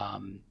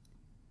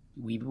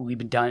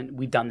 We've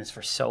done this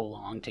for so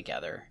long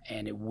together,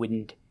 and it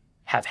wouldn't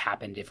have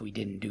happened if we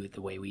didn't do it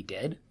the way we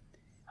did.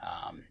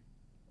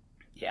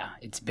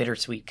 It's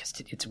bittersweet because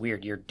it's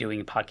weird. You're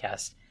doing a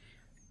podcast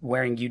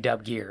wearing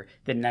UW gear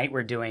the night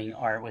we're doing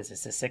was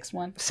this the sixth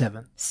one?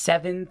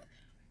 Seventh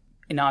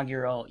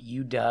inaugural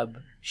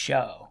UW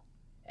show.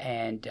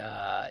 And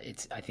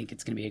I think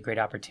it's going to be a great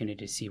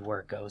opportunity to see where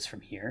it goes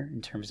from here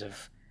in terms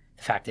of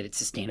the fact that it's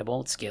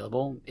sustainable, it's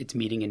scalable, it's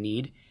meeting a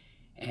need.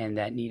 And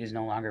that need is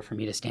no longer for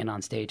me to stand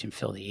on stage and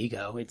fill the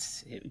ego.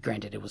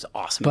 Granted, it was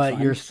awesome. But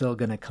fun. You're still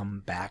going to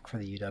come back for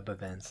the UW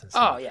events. And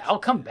stuff. Oh, yeah. I'll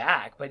come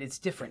back, but it's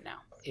different now.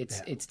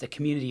 It's the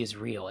community is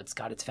real. It's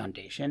got its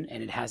foundation,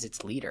 and it has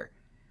its leader.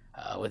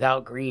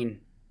 Without Green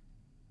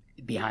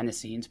behind the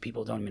scenes,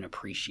 people don't even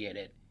appreciate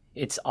it.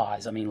 It's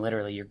Oz. I mean,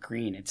 literally, you're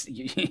Green. It's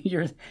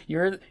you're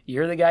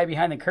the guy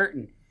behind the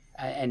curtain,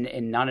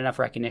 and not enough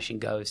recognition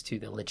goes to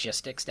the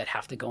logistics that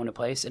have to go into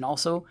place, and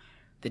also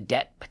the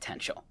debt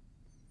potential.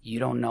 You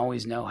don't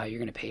always know how you're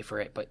going to pay for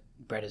it, but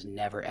Brett has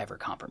never ever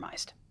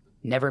compromised,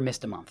 never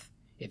missed a month.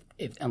 If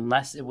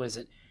unless it was,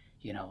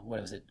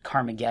 what was it,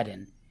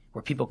 Carmageddon,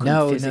 where people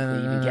couldn't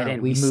physically even get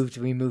in.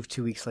 We moved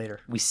 2 weeks later.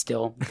 We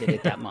still did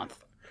it that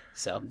month.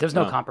 So there's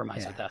no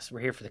compromise with us. We're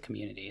here for the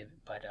community,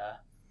 but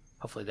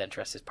hopefully that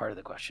addresses part of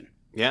the question.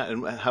 Yeah,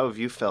 and how have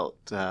you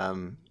felt?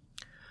 I'm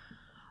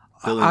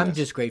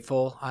just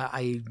grateful.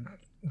 I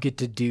get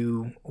to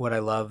do what I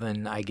love,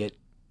 and I get,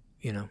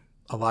 a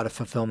lot of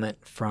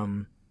fulfillment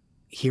from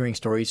hearing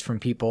stories from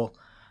people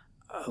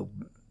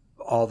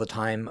all the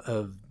time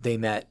of they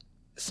met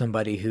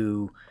somebody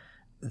who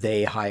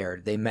they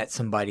hired. They met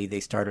somebody they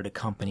started a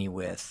company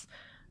with.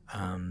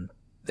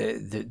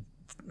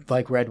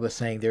 Like Red was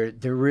saying,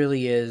 there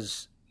really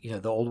is,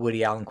 the old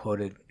Woody Allen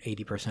quoted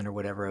 80% or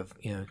whatever of,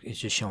 it's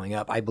just showing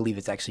up. I believe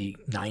it's actually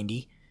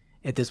 90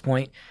 at this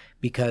point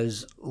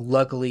because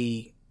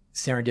luckily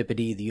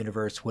serendipity, the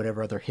universe,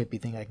 whatever other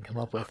hippie thing I can come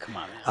up with,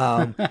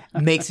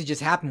 makes it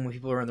just happen when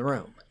people are in the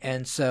room.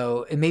 And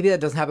so, and maybe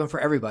that doesn't happen for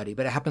everybody,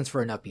 but it happens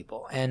for enough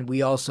people. And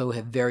we also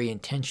have very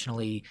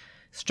intentionally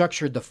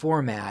structured the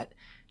format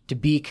to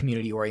be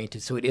community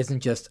oriented. So it isn't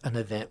just an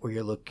event where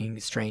you're looking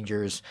at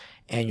strangers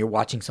and you're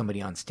watching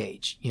somebody on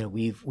stage.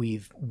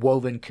 We've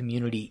woven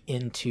community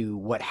into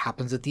what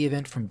happens at the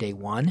event from day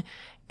one,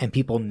 and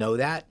people know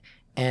that.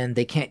 And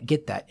they can't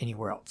get that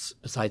anywhere else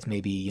besides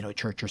maybe,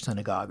 church or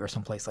synagogue or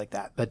someplace like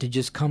that. But to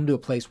just come to a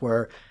place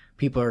where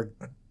people are,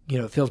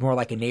 it feels more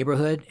like a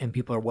neighborhood and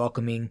people are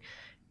welcoming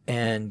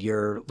and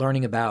you're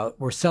learning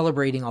we're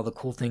celebrating all the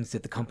cool things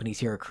that the companies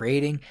here are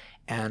creating,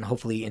 and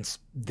hopefully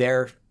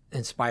they're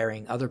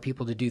inspiring other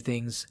people to do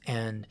things.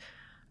 And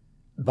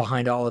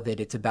behind all of it,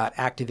 it's about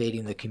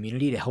activating the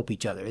community to help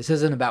each other. This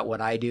isn't about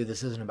what I do.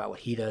 This isn't about what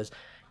he does.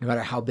 No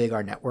matter how big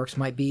our networks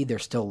might be, they're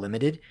still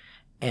limited.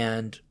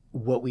 And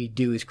what we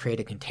do is create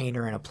a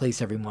container and a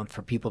place every month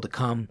for people to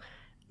come,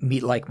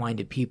 meet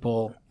like-minded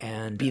people,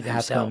 and be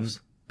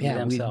themselves.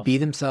 Be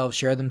themselves,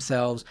 share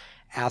themselves,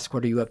 ask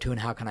what are you up to and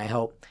how can I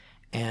help,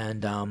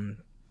 and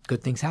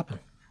good things happen.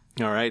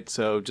 All right,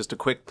 so just a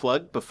quick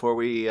plug before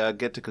we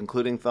get to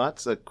concluding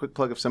thoughts. A quick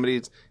plug: if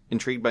somebody's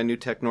intrigued by New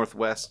Tech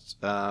Northwest,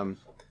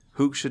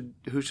 who should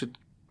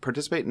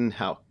participate and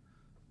how?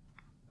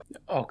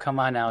 Oh, come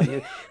on now.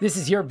 This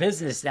is your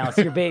business now. It's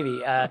your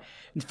baby.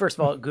 First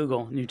of all,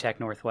 Google New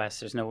Tech Northwest.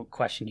 There's no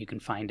question you can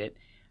find it.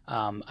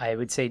 I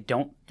would say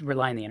don't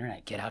rely on the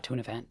internet. Get out to an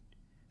event.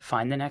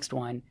 Find the next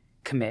one.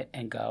 Commit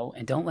and go.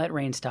 And don't let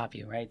rain stop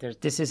you, right?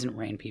 This isn't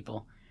rain,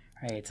 people.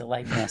 Right? It's a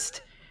light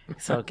mist.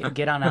 So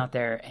get on out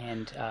there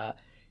and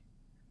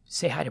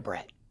say hi to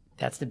Brett.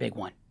 That's the big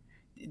one.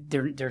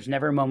 There's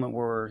never a moment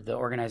where the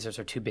organizers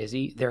are too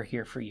busy. They're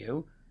here for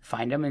you.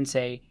 Find them and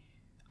say,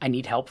 I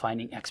need help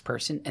finding X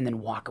person, and then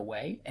walk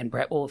away. And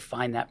Brett will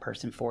find that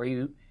person for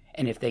you.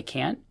 And if they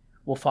can't,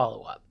 we'll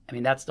follow up. I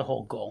mean, that's the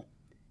whole goal,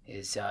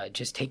 is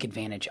just take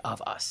advantage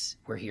of us.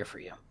 We're here for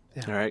you.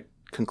 Yeah. All right.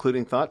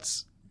 Concluding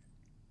thoughts?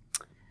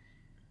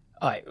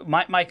 All right.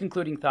 My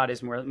concluding thought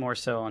is more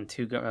so on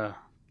two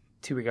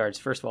regards.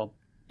 First of all,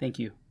 thank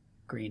you,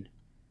 Green,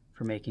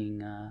 for making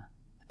the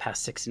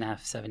past 6.5,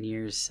 7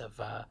 years of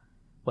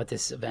what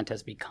this event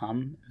has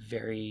become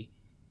very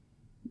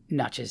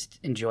not just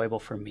enjoyable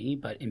for me,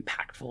 but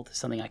impactful to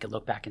something I could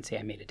look back and say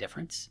I made a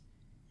difference.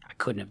 I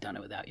couldn't have done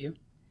it without you.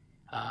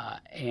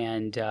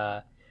 And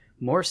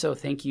more so,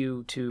 thank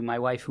you to my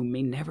wife, who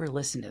may never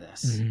listen to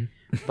this,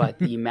 but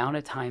the amount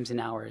of times and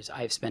hours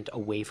I've spent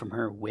away from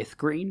her with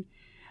Green,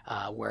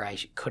 where I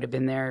could have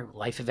been there,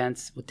 life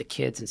events with the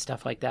kids and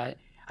stuff like that.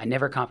 I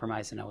never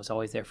compromised, and I was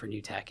always there for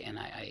New Tech, and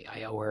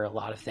I owe her a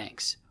lot of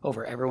thanks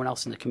over everyone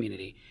else in the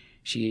community.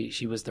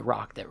 She was the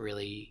rock that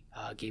really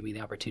gave me the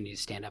opportunity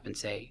to stand up and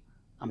say,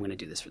 I'm going to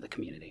do this for the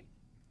community.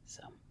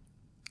 So,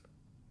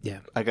 yeah,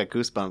 I got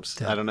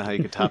goosebumps. I don't know how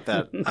you could top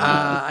that.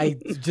 I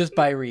just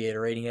by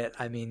reiterating it,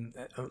 I mean,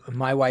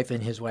 my wife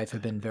and his wife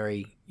have been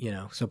very,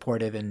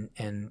 supportive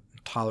and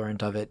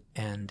tolerant of it.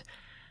 And,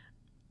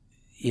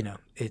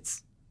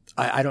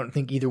 I don't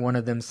think either one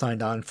of them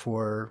signed on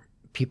for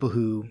people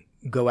who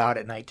go out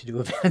at night to do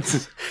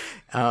events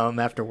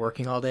after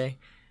working all day.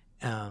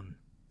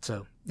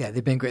 So yeah,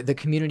 they've been great. The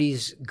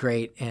community's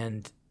great,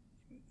 and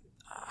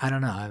I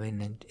don't know. I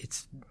mean,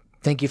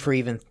 thank you for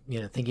even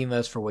thinking of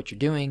us for what you're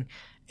doing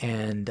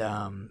and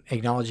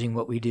acknowledging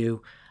what we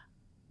do.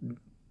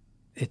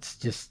 It's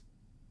just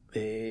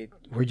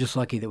we're just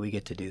lucky that we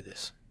get to do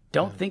this.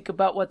 Don't think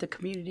about what the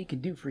community can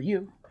do for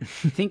you.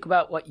 Think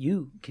about what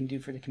you can do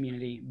for the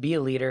community. Be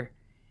a leader,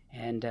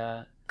 and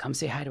come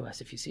say hi to us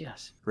if you see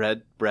us.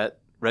 Brett,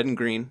 Red and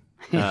Green.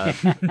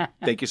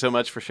 Thank you so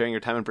much for sharing your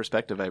time and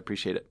perspective. I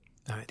appreciate it.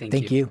 All right,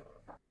 thank you.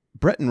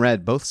 Brett and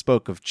Red both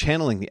spoke of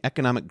channeling the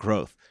economic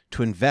growth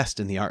to invest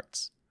in the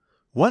arts.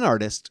 One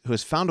artist who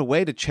has found a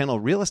way to channel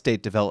real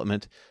estate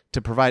development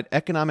to provide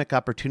economic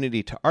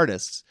opportunity to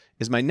artists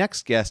is my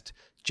next guest,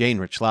 Jane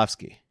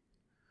Rychlowski.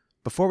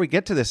 Before we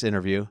get to this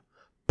interview,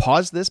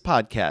 pause this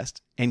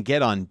podcast and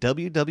get on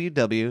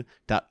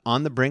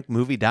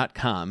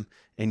www.onthebrinkmovie.com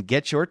and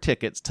get your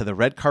tickets to the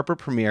red carpet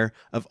premiere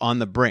of On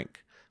the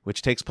Brink,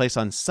 which takes place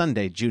on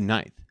Sunday, June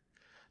 9th.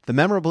 The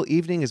memorable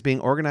evening is being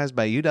organized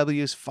by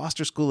UW's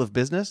Foster School of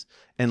Business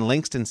and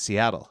Langston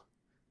Seattle.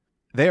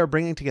 They are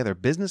bringing together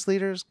business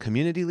leaders,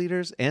 community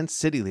leaders, and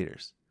city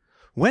leaders.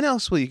 When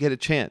else will you get a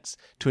chance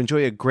to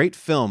enjoy a great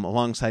film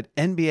alongside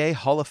NBA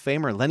Hall of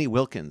Famer Lenny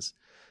Wilkens,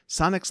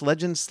 Sonics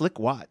legend Slick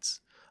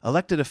Watts,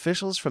 elected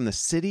officials from the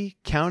city,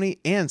 county,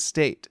 and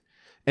state,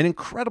 and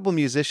incredible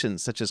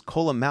musicians such as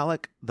Kola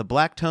Malik, the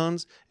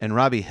Blacktones, and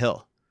Robbie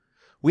Hill?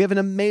 We have an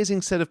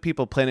amazing set of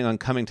people planning on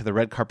coming to the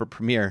red carpet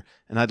premiere,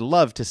 and I'd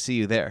love to see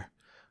you there.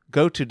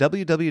 Go to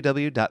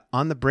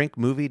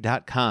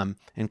www.onthebrinkmovie.com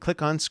and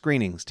click on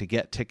screenings to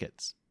get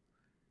tickets.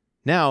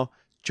 Now,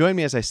 join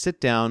me as I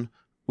sit down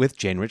with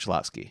Jane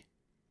Rychlowski.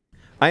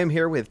 I am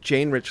here with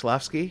Jane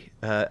Rychlowski,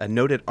 a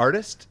noted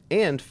artist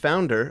and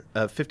founder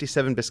of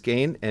 57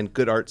 Biscayne and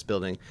Good Arts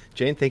Building.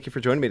 Jane, thank you for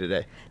joining me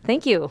today.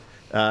 Thank you.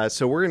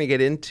 So we're going to get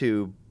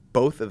into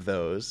both of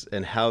those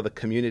and how the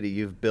community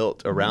you've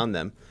built around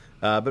them.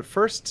 But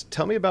first,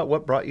 tell me about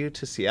what brought you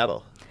to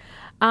Seattle.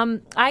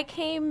 I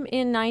came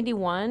in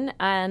 91,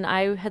 and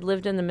I had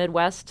lived in the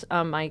Midwest,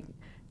 my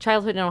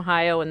childhood in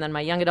Ohio, and then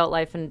my young adult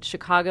life in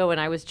Chicago, and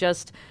I was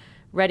just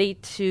ready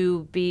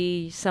to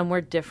be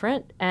somewhere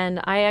different. And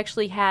I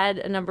actually had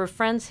a number of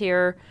friends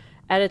here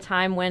at a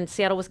time when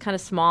Seattle was kind of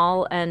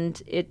small,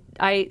 and in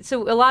a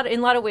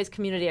lot of ways,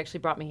 community actually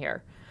brought me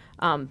here.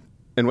 And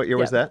what year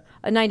was that?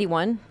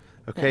 91.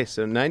 Okay, yeah.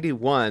 So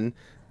 91,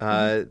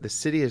 the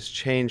city has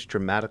changed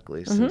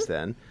dramatically since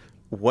then.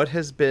 What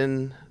has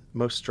been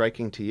most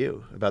striking to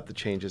you about the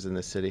changes in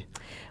this city?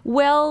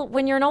 Well,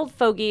 when you're an old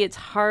fogey, it's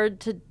hard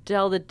to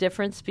tell the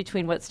difference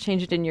between what's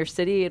changed in your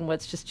city and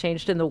what's just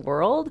changed in the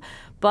world.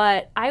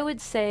 But I would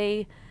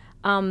say,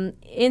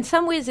 in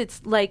some ways,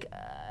 it's like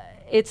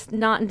it's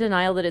not in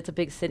denial that it's a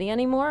big city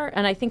anymore,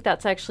 and I think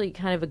that's actually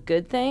kind of a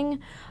good thing.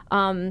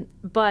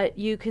 But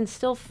you can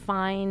still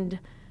find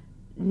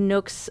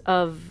nooks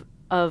of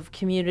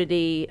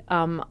community.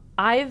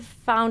 I've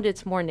found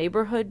it's more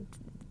neighborhood.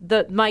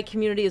 My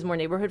community is more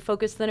neighborhood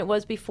focused than it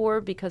was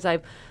before because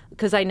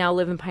I now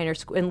live in Pioneer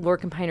and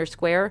work in Pioneer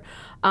Square.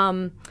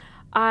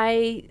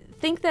 I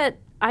think that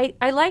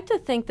I like to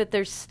think that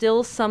there's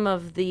still some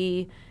of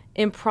the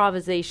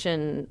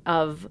improvisation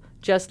of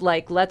just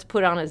like let's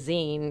put on a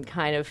zine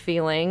kind of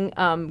feeling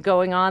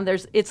going on.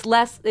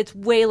 It's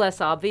way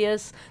less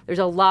obvious. There's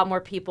a lot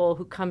more people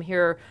who come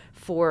here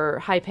for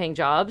high-paying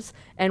jobs,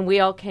 and we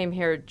all came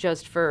here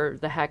just for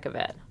the heck of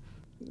it.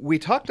 We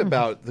talked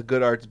about the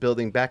Good Arts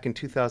Building back in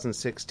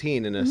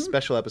 2016 in a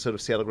special episode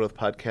of Seattle Growth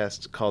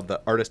Podcast called The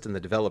Artist and the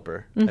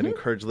Developer. I'd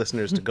encourage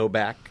listeners to go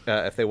back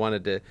if they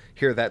wanted to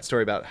hear that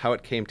story about how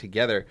it came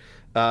together.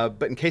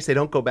 But in case they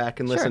don't go back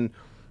and listen,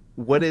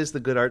 what is the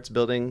Good Arts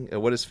Building?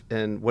 What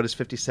is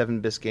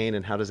 57 Biscayne,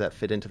 and how does that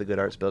fit into the Good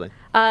Arts Building?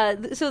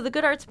 So the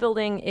Good Arts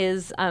Building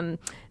is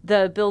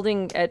the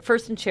building at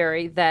First and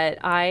Cherry that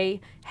I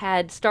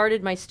had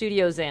started my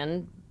studios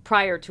in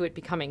prior to it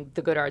becoming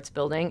the Good Arts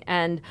Building,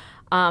 and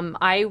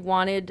I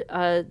wanted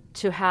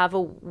to have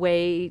a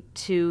way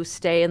to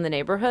stay in the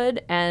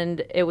neighborhood,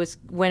 and it was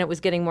when it was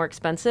getting more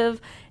expensive,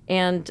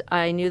 and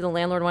I knew the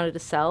landlord wanted to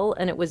sell,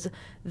 and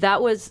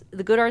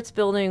the Good Arts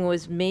Building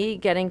was me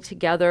getting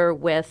together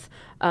with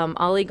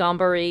Ali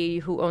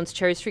Gambari, who owns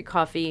Cherry Street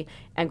Coffee,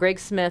 and Greg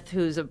Smith,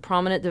 who's a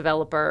prominent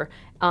developer,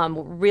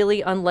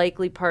 really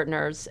unlikely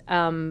partners.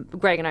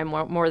 Greg and I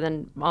more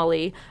than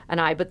Ali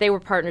and I, but they were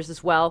partners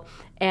as well.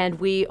 And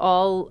we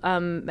all,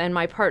 and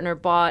my partner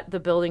bought the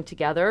building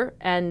together,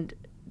 and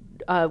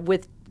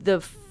with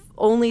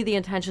only the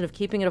intention of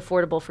keeping it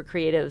affordable for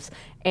creatives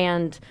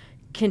and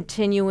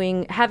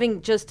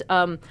having just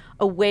a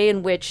way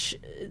in which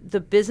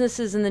the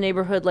businesses in the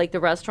neighborhood, like the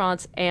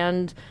restaurants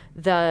and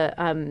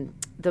the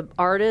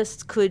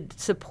artists, could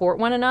support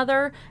one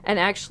another and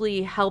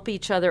actually help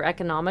each other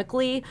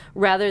economically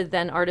rather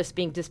than artists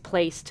being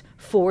displaced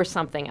for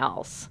something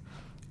else.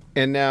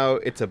 And now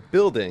it's a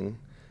building,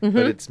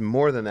 but it's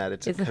more than that.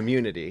 It's a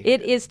community.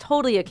 It is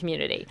totally a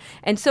community.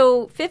 And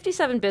so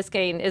 57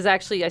 Biscayne is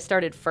actually, I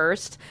started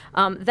first.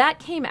 That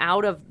came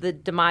out of the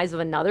demise of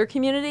another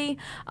community.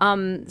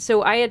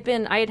 So I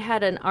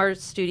had an art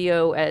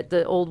studio at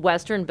the old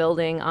Western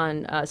building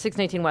on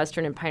 619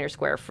 Western in Pioneer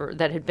Square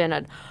that had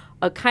been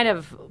a kind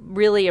of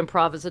really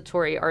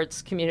improvisatory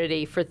arts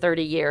community for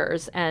 30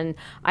 years. And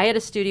I had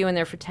a studio in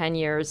there for 10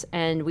 years,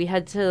 and we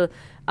had to,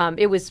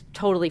 it was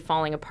totally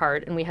falling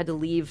apart, and we had to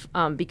leave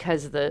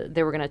because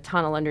they were going to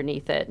tunnel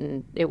underneath it,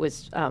 and it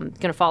was going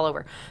to fall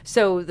over.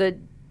 So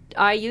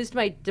I used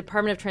my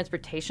Department of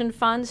Transportation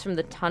funds from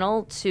the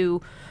tunnel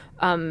to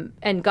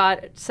and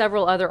got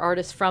several other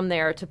artists from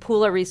there to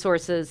pool our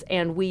resources,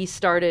 and we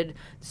started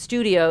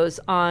studios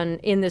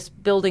in this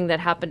building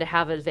that happened to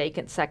have a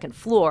vacant second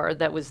floor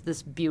that was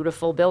this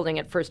beautiful building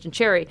at First and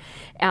Cherry.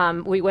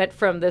 We went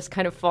from this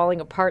kind of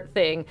falling apart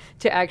thing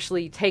to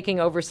actually taking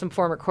over some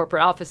former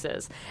corporate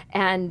offices.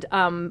 And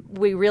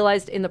we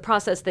realized in the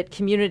process that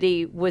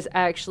community was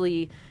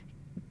actually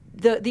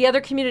the other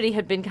community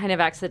had been kind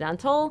of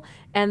accidental,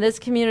 and this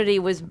community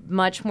was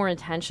much more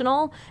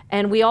intentional.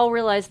 And we all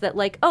realized that,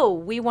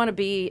 we want to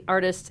be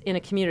artists in a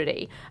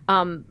community.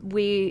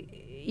 Anybody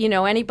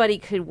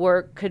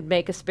could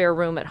make a spare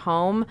room at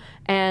home.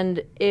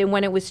 And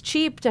when it was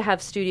cheap to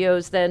have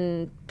studios,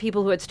 then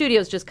people who had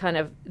studios just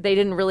they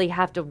didn't really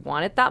have to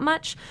want it that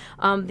much.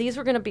 These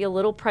were going to be a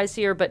little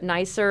pricier but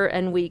nicer,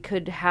 and we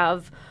could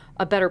have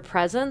a better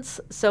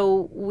presence.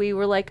 So we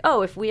were like,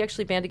 if we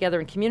actually band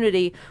together in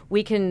community,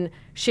 we can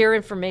share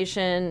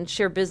information,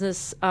 share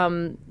business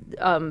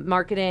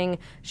marketing,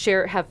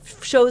 have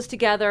shows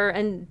together,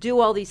 and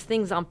do all these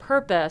things on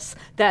purpose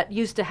that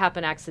used to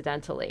happen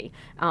accidentally.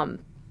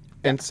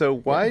 And so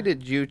why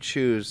did you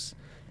choose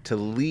to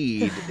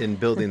lead in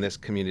building this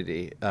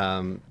community?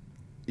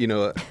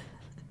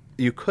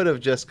 You could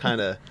have just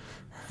kind of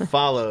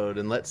followed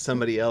and let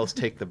somebody else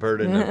take the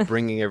burden of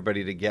bringing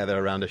everybody together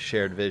around a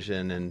shared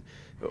vision. And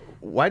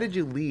why did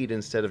you lead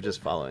instead of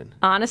just following?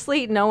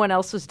 Honestly, no one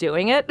else was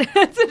doing it.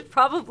 It's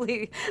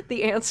probably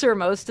the answer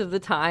most of the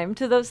time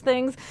to those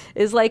things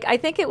is I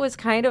think it was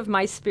kind of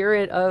my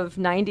spirit of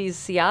 90s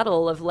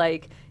Seattle of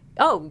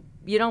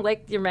you don't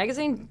like your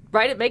magazine?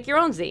 Write it, make your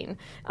own zine.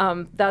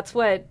 That's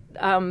what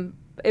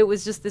it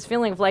was, just this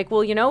feeling of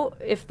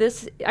if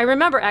this, I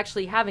remember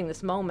actually having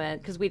this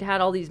moment because we'd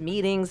had all these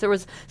meetings. There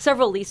was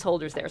several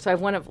leaseholders there. So I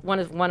have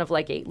one of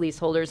 8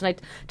 leaseholders, and I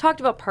talked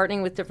about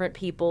partnering with different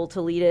people to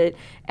lead it.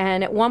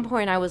 And at one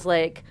point I was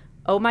like,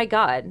 oh my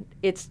God,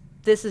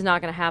 this is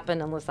not going to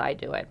happen unless I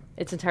do it.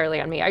 It's entirely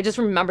on me. I just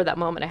remember that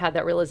moment. I had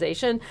that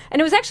realization.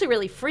 And it was actually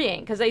really freeing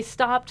because I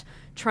stopped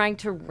trying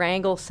to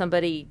wrangle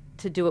somebody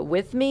to do it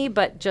with me,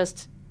 but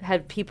just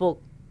had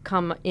people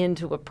come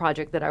into a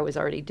project that I was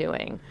already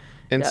doing.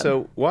 And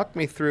so walk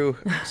me through.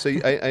 So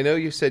I know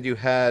you said you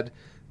had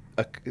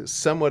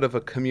somewhat of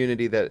a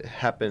community that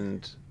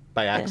happened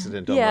by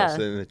accident almost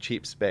in a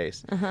cheap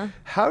space.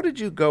 How did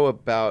you go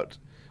about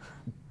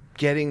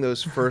getting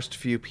those first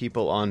few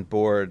people on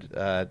board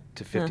to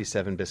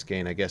 57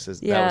 Biscayne, I guess,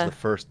 that was the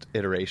first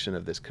iteration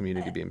of this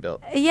community being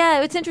built?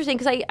 Yeah, it's interesting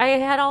because I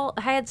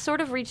had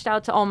sort of reached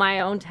out to all my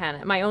own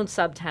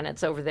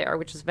subtenants over there,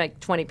 which is like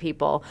 20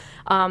 people,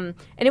 and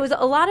it was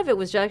a lot of it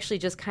was actually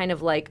just kind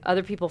of like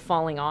other people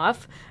falling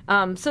off.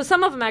 So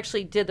some of them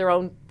actually did their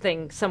own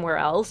thing somewhere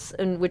else,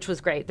 and which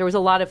was great. There was a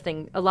lot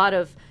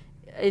of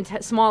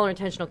smaller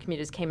intentional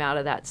communities came out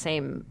of that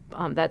same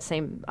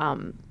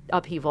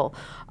upheaval.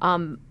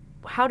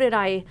 How did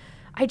I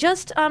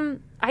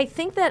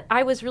think that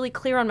I was really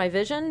clear on my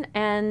vision,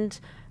 and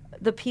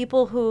the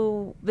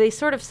people they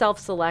sort of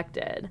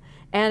self-selected.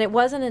 And it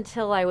wasn't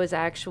until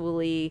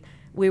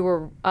we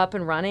were up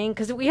and running,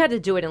 because we had to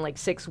do it in like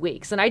 6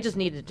 weeks, and I just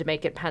needed to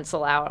make it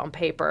pencil out on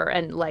paper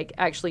and like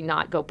actually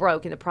not go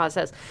broke in the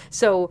process.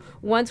 So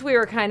once we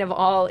were kind of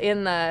all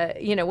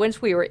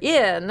once we were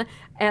in,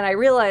 and I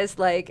realized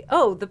like,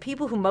 oh, the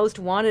people who most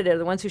wanted it are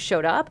the ones who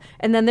showed up,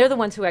 and then they're the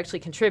ones who actually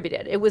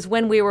contributed. It was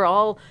when we were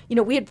all,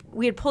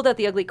 we had pulled out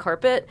the ugly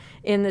carpet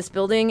in this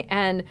building,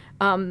 and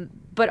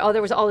but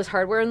there was all this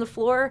hardware on the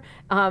floor,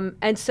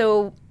 and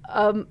so.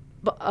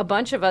 A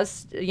bunch of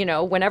us,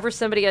 whenever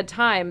somebody had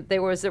time,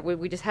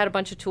 we just had a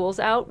bunch of tools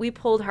out. We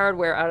pulled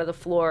hardware out of the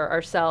floor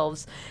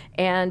ourselves,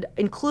 and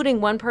including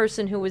one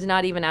person who was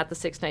not even at the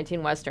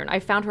 619 Western. I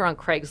found her on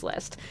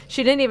Craigslist.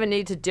 She didn't even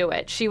need to do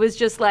it. She was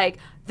just like,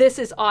 this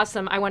is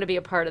awesome. I want to be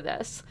a part of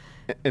this.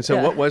 And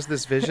so what was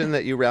this vision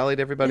that you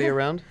rallied everybody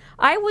around?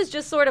 I was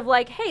just sort of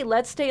like, hey,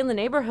 let's stay in the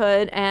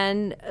neighborhood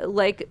and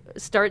like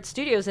start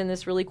studios in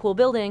this really cool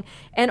building,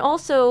 and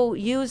also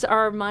use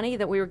our money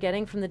that we were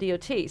getting from the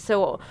DOT.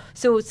 So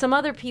some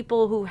other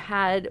people who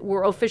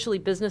were officially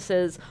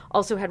businesses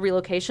also had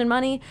relocation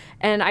money,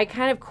 and I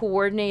kind of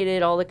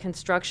coordinated all the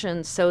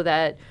construction so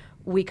that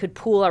we could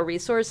pool our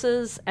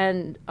resources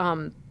and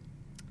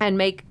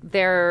make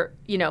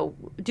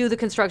do the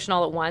construction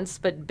all at once,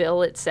 but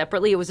bill it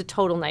separately. It was a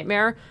total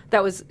nightmare.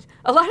 A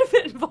lot of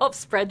it involved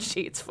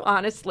spreadsheets,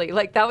 honestly.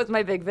 Like, that was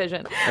my big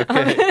vision.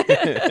 Okay.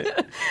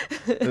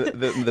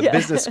 the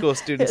business school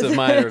students of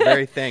mine are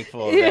very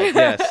thankful that,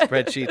 yes,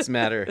 spreadsheets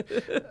matter.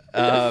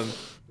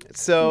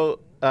 So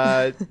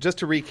just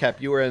to recap,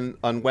 you were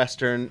on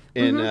Western,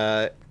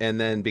 and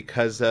then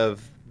because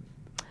of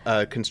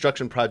a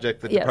construction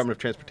project, the Department of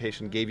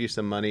Transportation gave you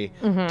some money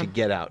to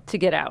get out.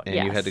 And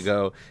you had to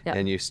go,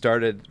 and you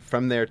started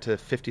from there to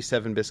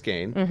 57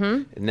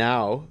 Biscayne.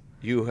 Now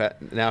you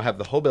now have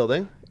the whole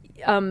building.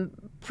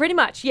 Pretty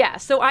much, yeah.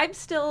 So I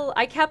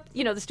kept,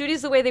 the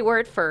studios the way they were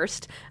at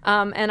first,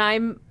 and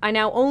I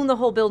now own the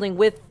whole building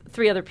with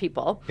 3 other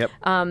people. Yep.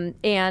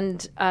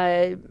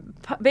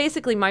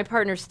 Basically, my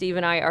partner Steve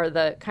and I are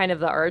the kind of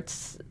the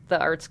arts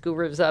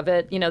gurus of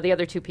it. The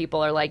other 2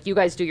 people are like, you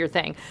guys do your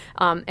thing.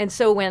 And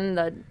so when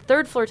the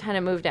 3rd floor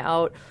tenant moved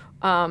out,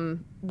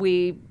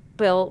 we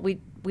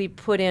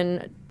put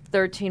in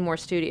 13 more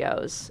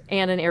studios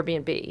and an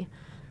Airbnb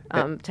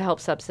to help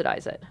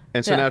subsidize it.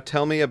 And so now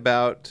tell me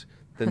about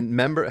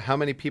how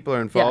many people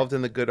are involved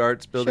in the Good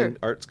Arts Building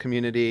Arts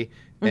community,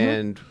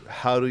 and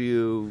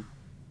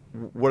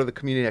what are the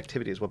community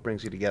activities? What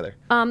brings you together?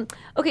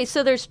 Okay,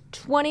 so there's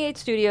 28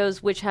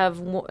 studios which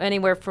have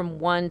anywhere from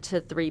 1 to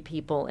 3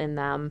 people in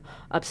them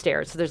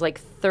upstairs. So there's like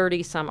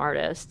 30 some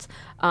artists.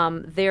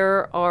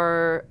 There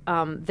are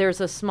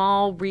 2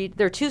 small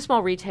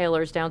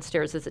retailers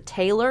downstairs. There's a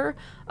tailor,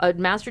 a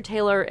master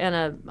tailor, and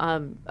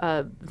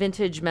a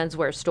vintage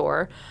menswear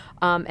store.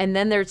 And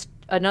then there's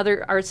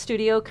another art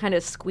studio kind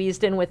of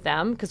squeezed in with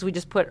them, because we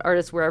just put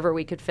artists wherever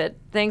we could fit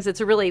things.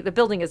 The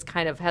building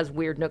has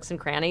weird nooks and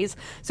crannies.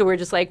 So we're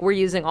just like, we're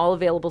using all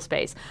available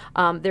space.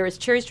 There is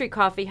Cherry Street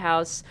Coffee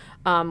House,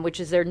 which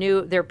is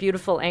their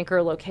beautiful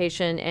anchor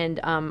location. And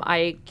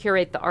I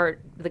curate the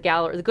art, the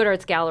gallery. The Good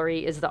Arts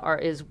Gallery is the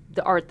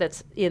art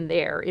that's in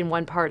there, in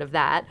one part of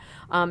that.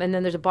 And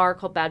then there's a bar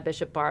called Bad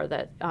Bishop Bar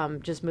that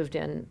just moved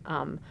in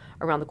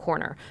around the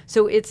corner.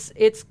 So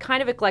it's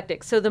kind of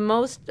eclectic. So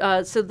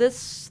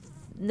this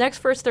next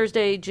first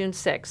Thursday, June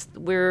 6th,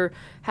 we're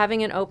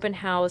having an open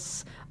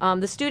house.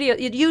 The studio,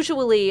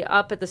 usually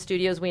up at the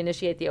studios, we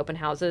initiate the open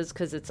houses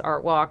because it's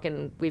Art Walk,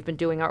 and we've been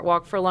doing Art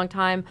Walk for a long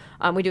time.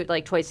 We do it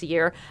like twice a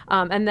year.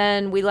 And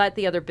then we let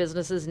the other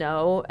businesses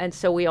know. And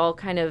so we all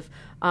kind of,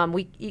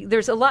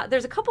 there's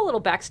a couple little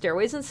back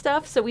stairways and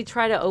stuff. So we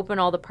try to open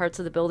all the parts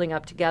of the building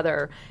up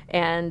together,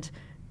 and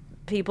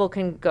people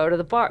can go to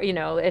the bar.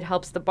 It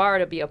helps the bar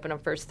to be open on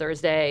first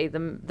Thursday.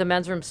 The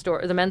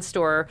men's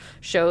store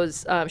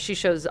shows, she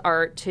shows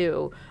art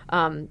too.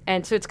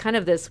 And so it's kind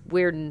of this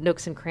weird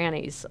nooks and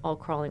crannies all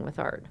crawling with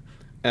art.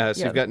 So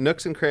you've got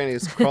nooks and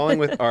crannies crawling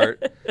with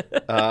art.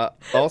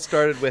 All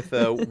started with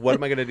a what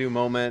am I going to do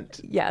moment.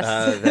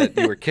 Yes. That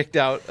you were kicked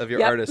out of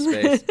your artist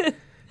space.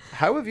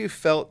 How have you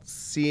felt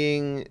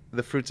seeing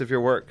the fruits of your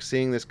work,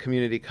 seeing this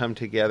community come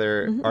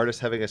together,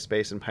 artists having a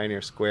space in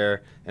Pioneer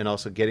Square, and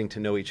also getting to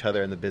know each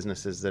other and the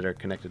businesses that are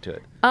connected to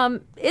it?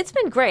 It's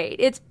been great.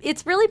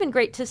 It's really been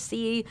great to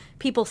see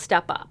people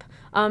step up.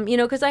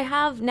 Because I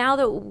have, now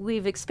that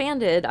we've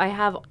expanded, I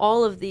have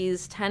all of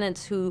these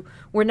tenants who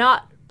were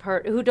not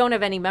who don't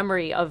have any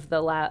memory of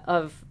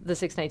the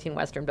 619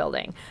 Western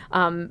Building,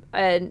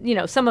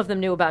 and some of them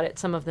knew about it,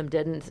 some of them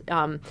didn't,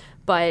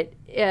 but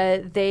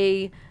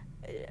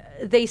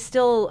they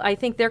still, I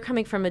think they're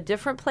coming from a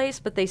different place,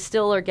 but they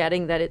still are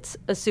getting that it's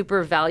a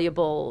super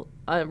valuable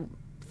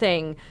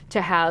thing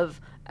to have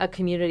a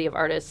community of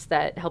artists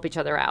that help each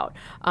other out.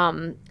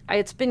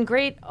 It's been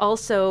great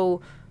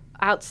also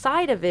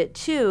outside of it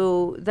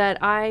too, that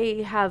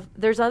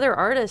there's other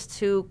artists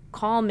who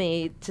call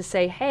me to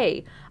say,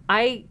 hey,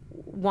 I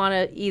want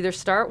to either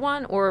start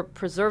one or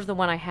preserve the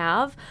one I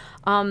have.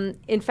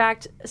 In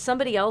fact,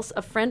 somebody else,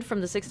 a friend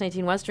from the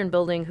 619 Western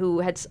Building who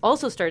had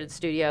also started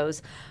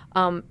studios,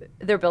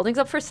 their building's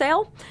up for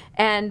sale.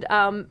 And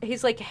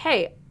he's like,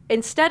 hey,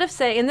 instead of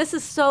saying, and this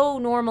is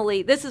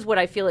what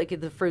I feel like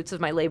the fruits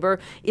of my labor,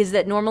 is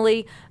that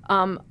normally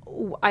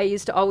I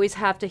used to always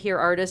have to hear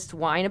artists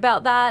whine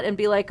about that and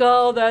be like,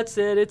 oh, that's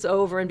it, it's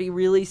over, and be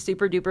really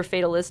super duper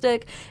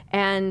fatalistic.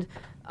 And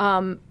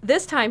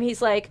this time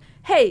he's like,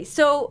 hey,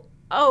 so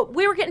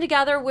we were getting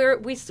together. We're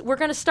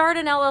going to start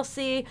an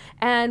LLC,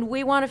 and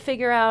we want to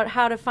figure out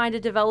how to find a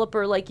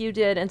developer like you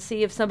did and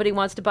see if somebody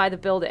wants to buy the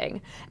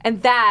building.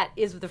 And that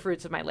is the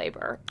fruits of my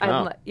labor.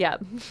 Yeah.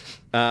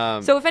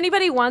 So if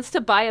anybody wants to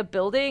buy a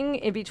building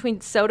in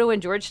between Soto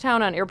and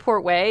Georgetown on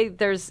Airport Way,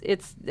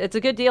 it's a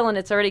good deal, and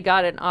it's already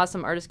got an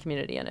awesome artist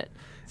community in it.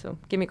 So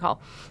give me a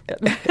call.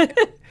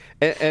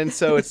 and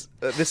so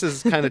this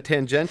is kind of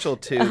tangential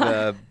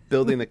to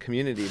building the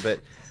community, but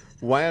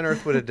why on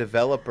earth would a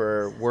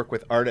developer work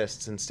with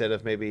artists instead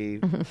of maybe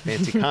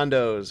fancy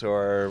condos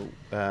or,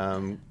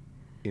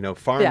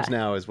 farms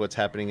now is what's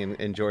happening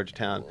in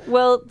Georgetown?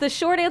 Well, the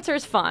short answer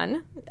is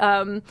fun.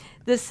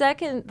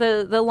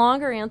 The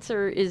longer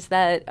answer is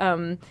that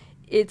Greg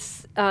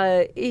is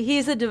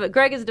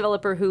a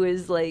developer who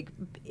is like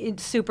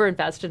super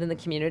invested in the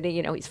community.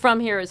 He's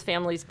from here. His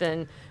family's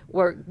been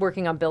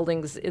working on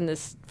buildings in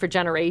this for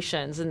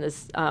generations in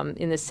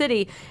this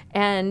city,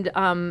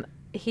 and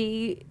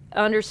he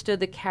understood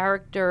the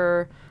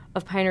character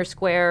of Pioneer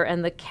Square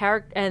and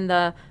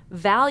the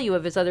value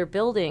of his other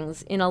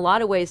buildings in a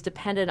lot of ways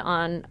depended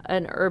on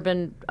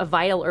a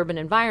vital urban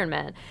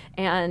environment.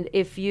 And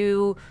if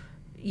you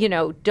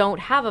don't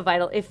have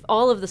if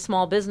all of the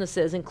small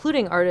businesses,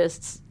 including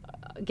artists,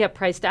 get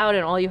priced out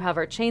and all you have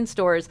are chain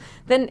stores,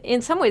 then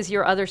in some ways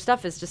your other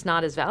stuff is just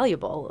not as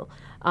valuable.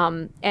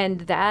 And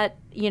that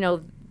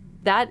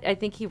I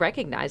think he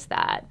recognized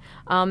that.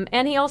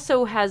 And he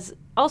also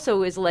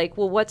is like,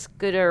 well, what's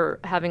good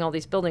at having all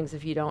these buildings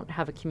if you don't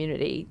have a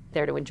community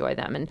there to enjoy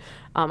them? And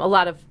a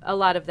lot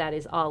of that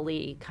is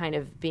Ali kind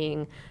of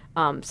being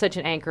such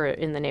an anchor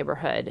in the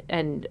neighborhood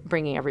and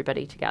bringing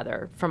everybody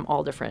together from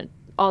all different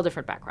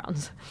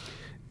backgrounds.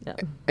 Yeah.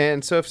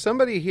 And so if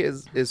somebody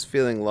is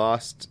feeling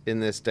lost in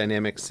this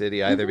dynamic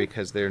city, either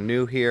because they're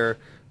new here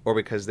or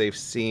because they've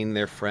seen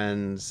their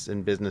friends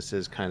and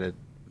businesses kind of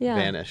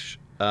vanish,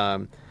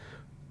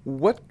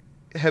 what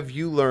have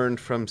you learned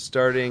from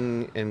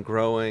starting and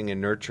growing and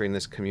nurturing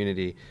this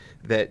community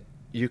that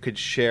you could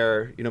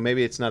share?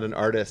 Maybe it's not an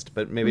artist,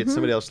 but maybe it's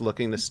somebody else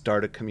looking to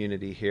start a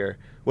community here.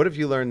 What have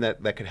you learned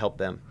that could help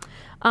them?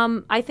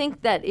 I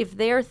think that if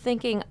they're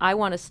thinking, I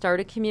want to start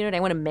a community, I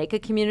want to make a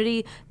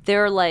community,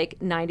 they're like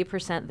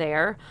 90%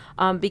 there.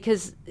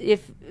 Because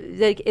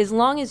as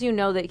long as you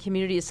know that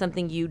community is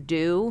something you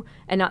do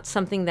and not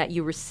something that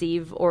you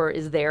receive or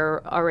is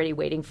there already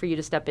waiting for you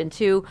to step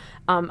into,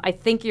 I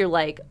think you're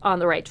like on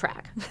the right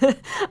track.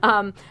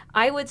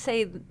 I would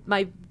say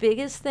my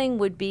biggest thing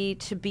would be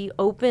to be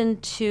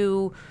open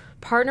to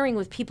partnering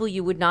with people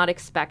you would not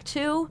expect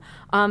to.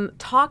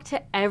 Talk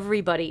to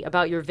everybody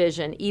about your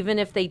vision, even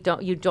if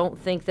you don't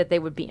think that they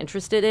would be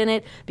interested in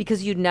it,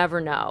 because you'd never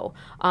know.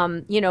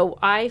 I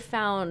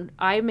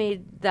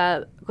made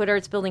the Good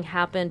Arts Building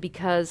happen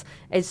because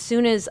as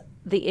soon as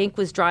the ink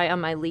was dry on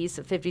my lease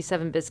at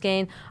 57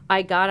 Biscayne,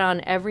 I got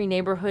on every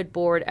neighborhood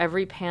board,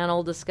 every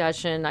panel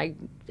discussion,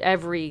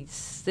 every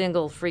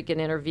single freaking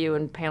interview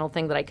and panel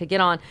thing that I could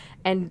get on,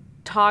 and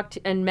talked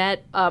and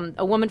met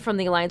a woman from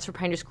the Alliance for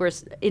Pioneer Square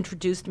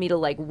introduced me to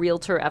like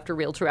realtor after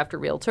realtor after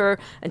realtor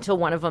until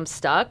one of them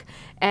stuck.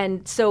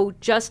 And so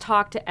just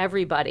talk to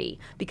everybody,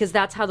 because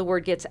that's how the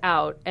word gets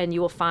out, and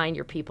you will find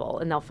your people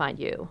and they'll find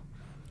you.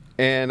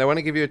 And I want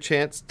to give you a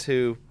chance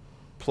to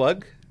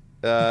plug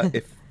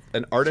if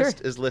an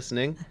artist is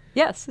listening.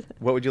 Yes.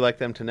 What would you like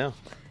them to know?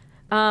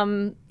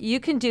 You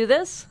can do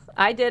this.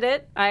 I did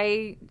it.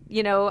 I'm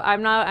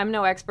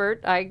no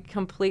expert. I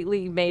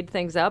completely made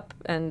things up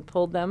and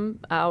pulled them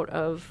out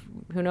of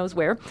who knows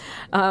where.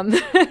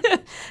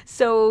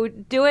 So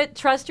do it,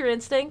 trust your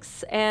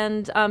instincts,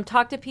 and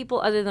talk to people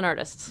other than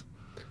artists.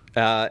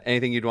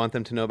 Anything you'd want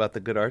them to know about the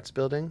Good Arts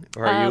Building?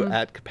 Or are you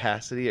at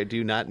capacity? Or do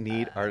you not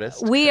need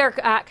artists? We are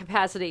at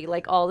capacity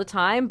like all the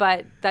time,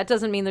 but that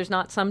doesn't mean there's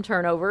not some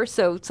turnover.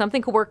 So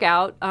something could work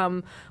out.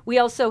 We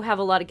also have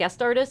a lot of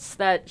guest artists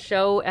that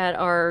show at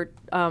our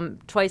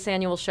twice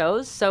annual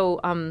shows. So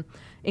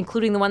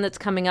including the one that's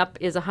coming up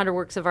is 100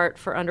 works of art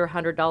for under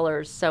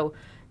 $100. So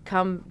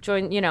come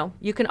join.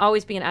 You can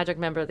always be an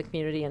adjunct member of the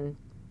community and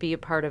be a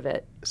part of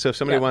it. So if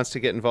somebody wants to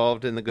get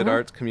involved in the Good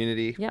Arts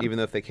community, even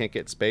though if they can't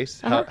get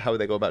space, how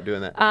would they go about doing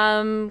that?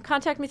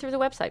 Contact me through the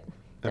website.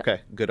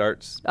 Okay, Good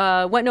Arts.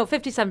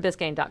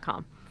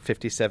 57biscayne.com.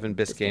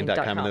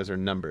 57biscayne.com, and those are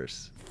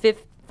numbers.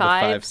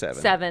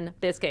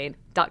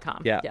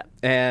 57biscayne.com. Yeah.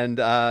 And,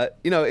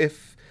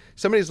 if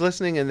somebody's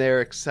listening and they're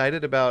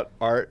excited about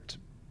art,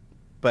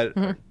 but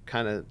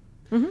kind of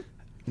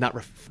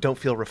don't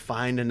feel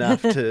refined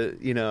enough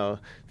to,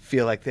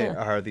 feel like they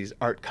are these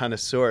art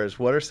connoisseurs,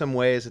 what are some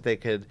ways that they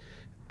could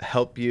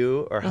help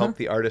you or help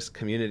the artist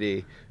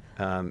community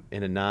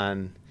in a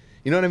non...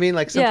 You know what I mean?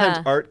 Like sometimes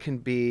art can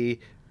be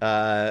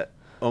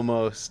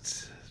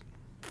almost...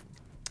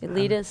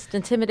 elitist,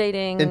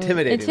 intimidating, that's what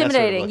I'm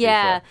looking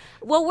for.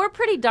 Well, we're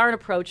pretty darn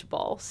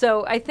approachable.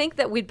 So I think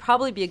that we'd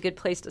probably be a good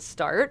place to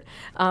start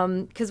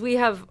because we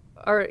have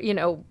our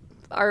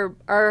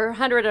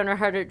 100 on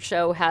 100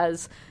 show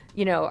has...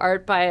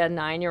 art by a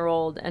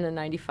 9-year-old and a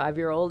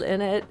 95-year-old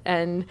in it,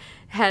 and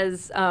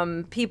has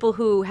people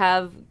who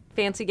have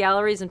fancy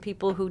galleries and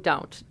people who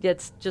don't.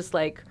 It's just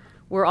like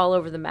we're all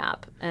over the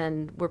map,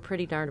 and we're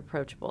pretty darn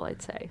approachable,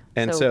 I'd say.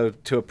 And so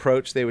to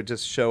approach, they would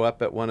just show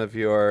up at one of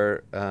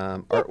your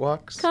art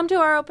walks? Come to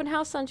our open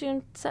house on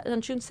June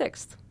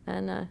 6th,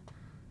 and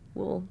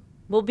we'll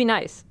be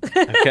nice.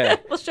 Okay.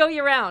 We'll show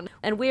you around.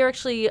 And we are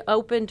actually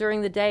open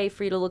during the day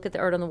for you to look at the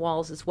art on the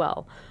walls as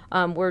well.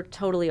 We're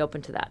totally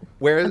open to that.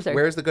 Where is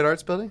the Good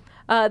Arts Building?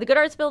 The Good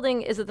Arts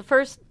Building is at the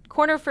first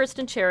corner of 1st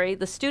and Cherry.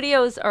 The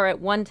studios are at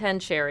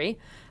 110 Cherry.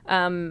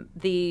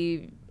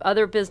 The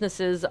other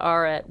businesses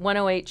are at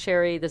 108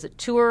 Cherry. There's a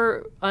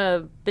tour,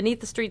 Beneath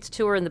the Streets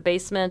tour in the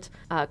basement.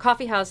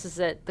 Coffee House is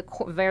at the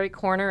very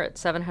corner at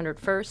 700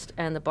 First,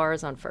 and the bar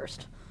is on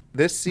First.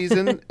 This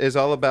season is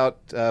all about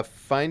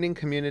finding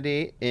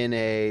community in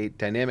a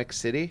dynamic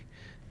city.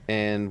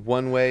 And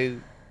one way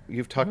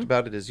you've talked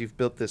about it is you've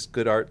built this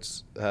Good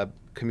Arts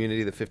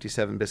community, the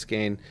 57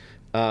 Biscayne.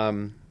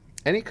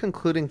 Any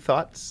concluding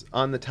thoughts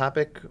on the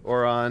topic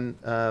or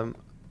on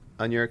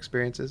your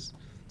experiences?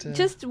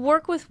 Just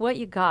work with what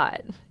you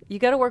got. You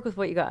got to work with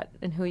what you got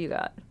and who you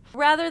got.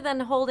 Rather than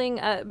holding,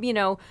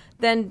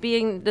 than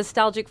being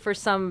nostalgic for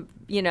some,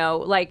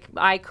 like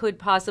I could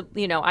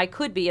possibly, I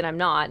could be, and I'm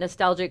not,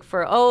 nostalgic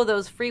for,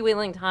 those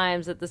freewheeling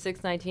times at the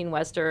 619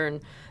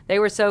 Western. They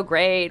were so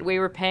great. We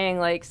were paying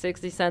like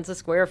 60 cents a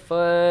square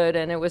foot,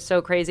 and it was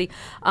so crazy.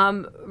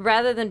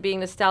 Rather than being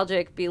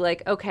nostalgic, be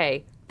like,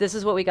 okay, this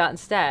is what we got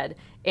instead.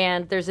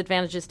 And there's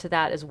advantages to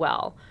that as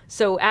well.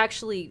 So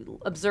actually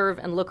observe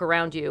and look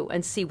around you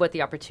and see what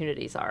the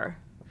opportunities are.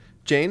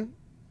 Jane,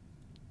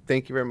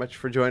 thank you very much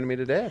for joining me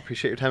today. I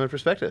appreciate your time and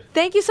perspective.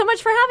 Thank you so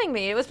much for having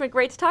me. It was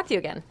great to talk to you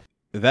again.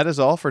 That is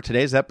all for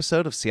today's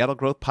episode of Seattle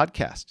Growth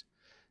Podcast.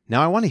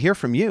 Now I want to hear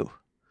from you.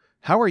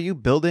 How are you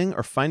building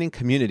or finding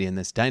community in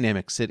this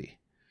dynamic city?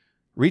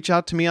 Reach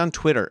out to me on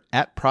Twitter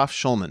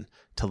 @ProfSchulman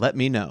to let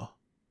me know.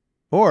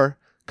 Or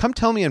come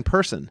tell me in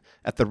person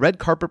at the red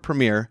carpet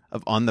premiere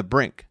of On the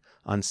Brink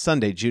on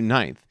Sunday, June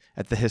 9th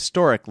at the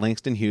historic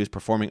Langston Hughes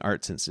Performing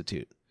Arts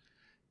Institute.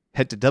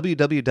 Head to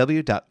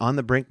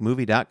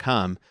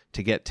www.onthebrinkmovie.com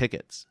to get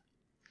tickets.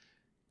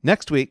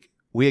 Next week,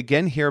 we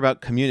again hear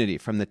about community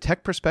from the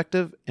tech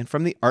perspective and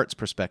from the arts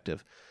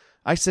perspective.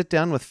 I sit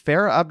down with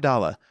Farah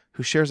Abdallah,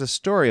 who shares a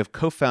story of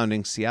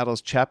co-founding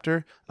Seattle's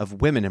chapter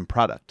of Women in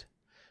Product.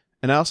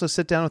 And I also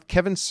sit down with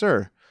Kevin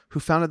Sir, who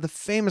founded the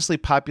famously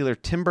popular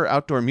Timber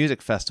Outdoor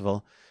Music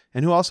Festival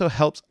and who also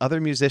helps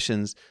other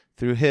musicians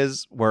through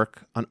his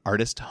work on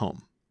Artist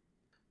Home.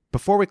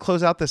 Before we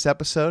close out this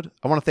episode,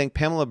 I want to thank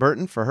Pamela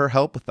Burton for her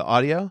help with the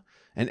audio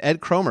and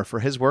Ed Cromer for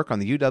his work on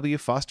the UW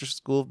Foster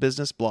School of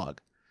Business blog.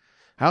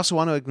 I also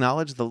want to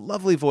acknowledge the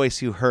lovely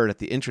voice you heard at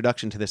the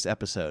introduction to this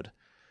episode.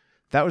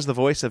 That was the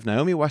voice of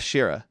Naomi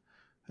Washira,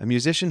 a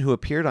musician who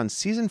appeared on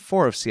Season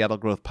 4 of Seattle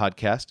Growth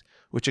Podcast,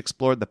 which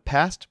explored the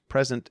past,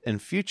 present,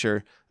 and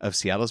future of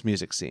Seattle's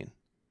music scene.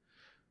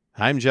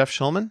 I'm Jeff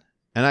Schulman,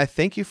 and I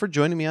thank you for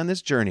joining me on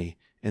this journey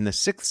in the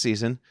 6th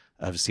season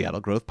of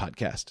Seattle Growth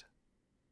Podcast.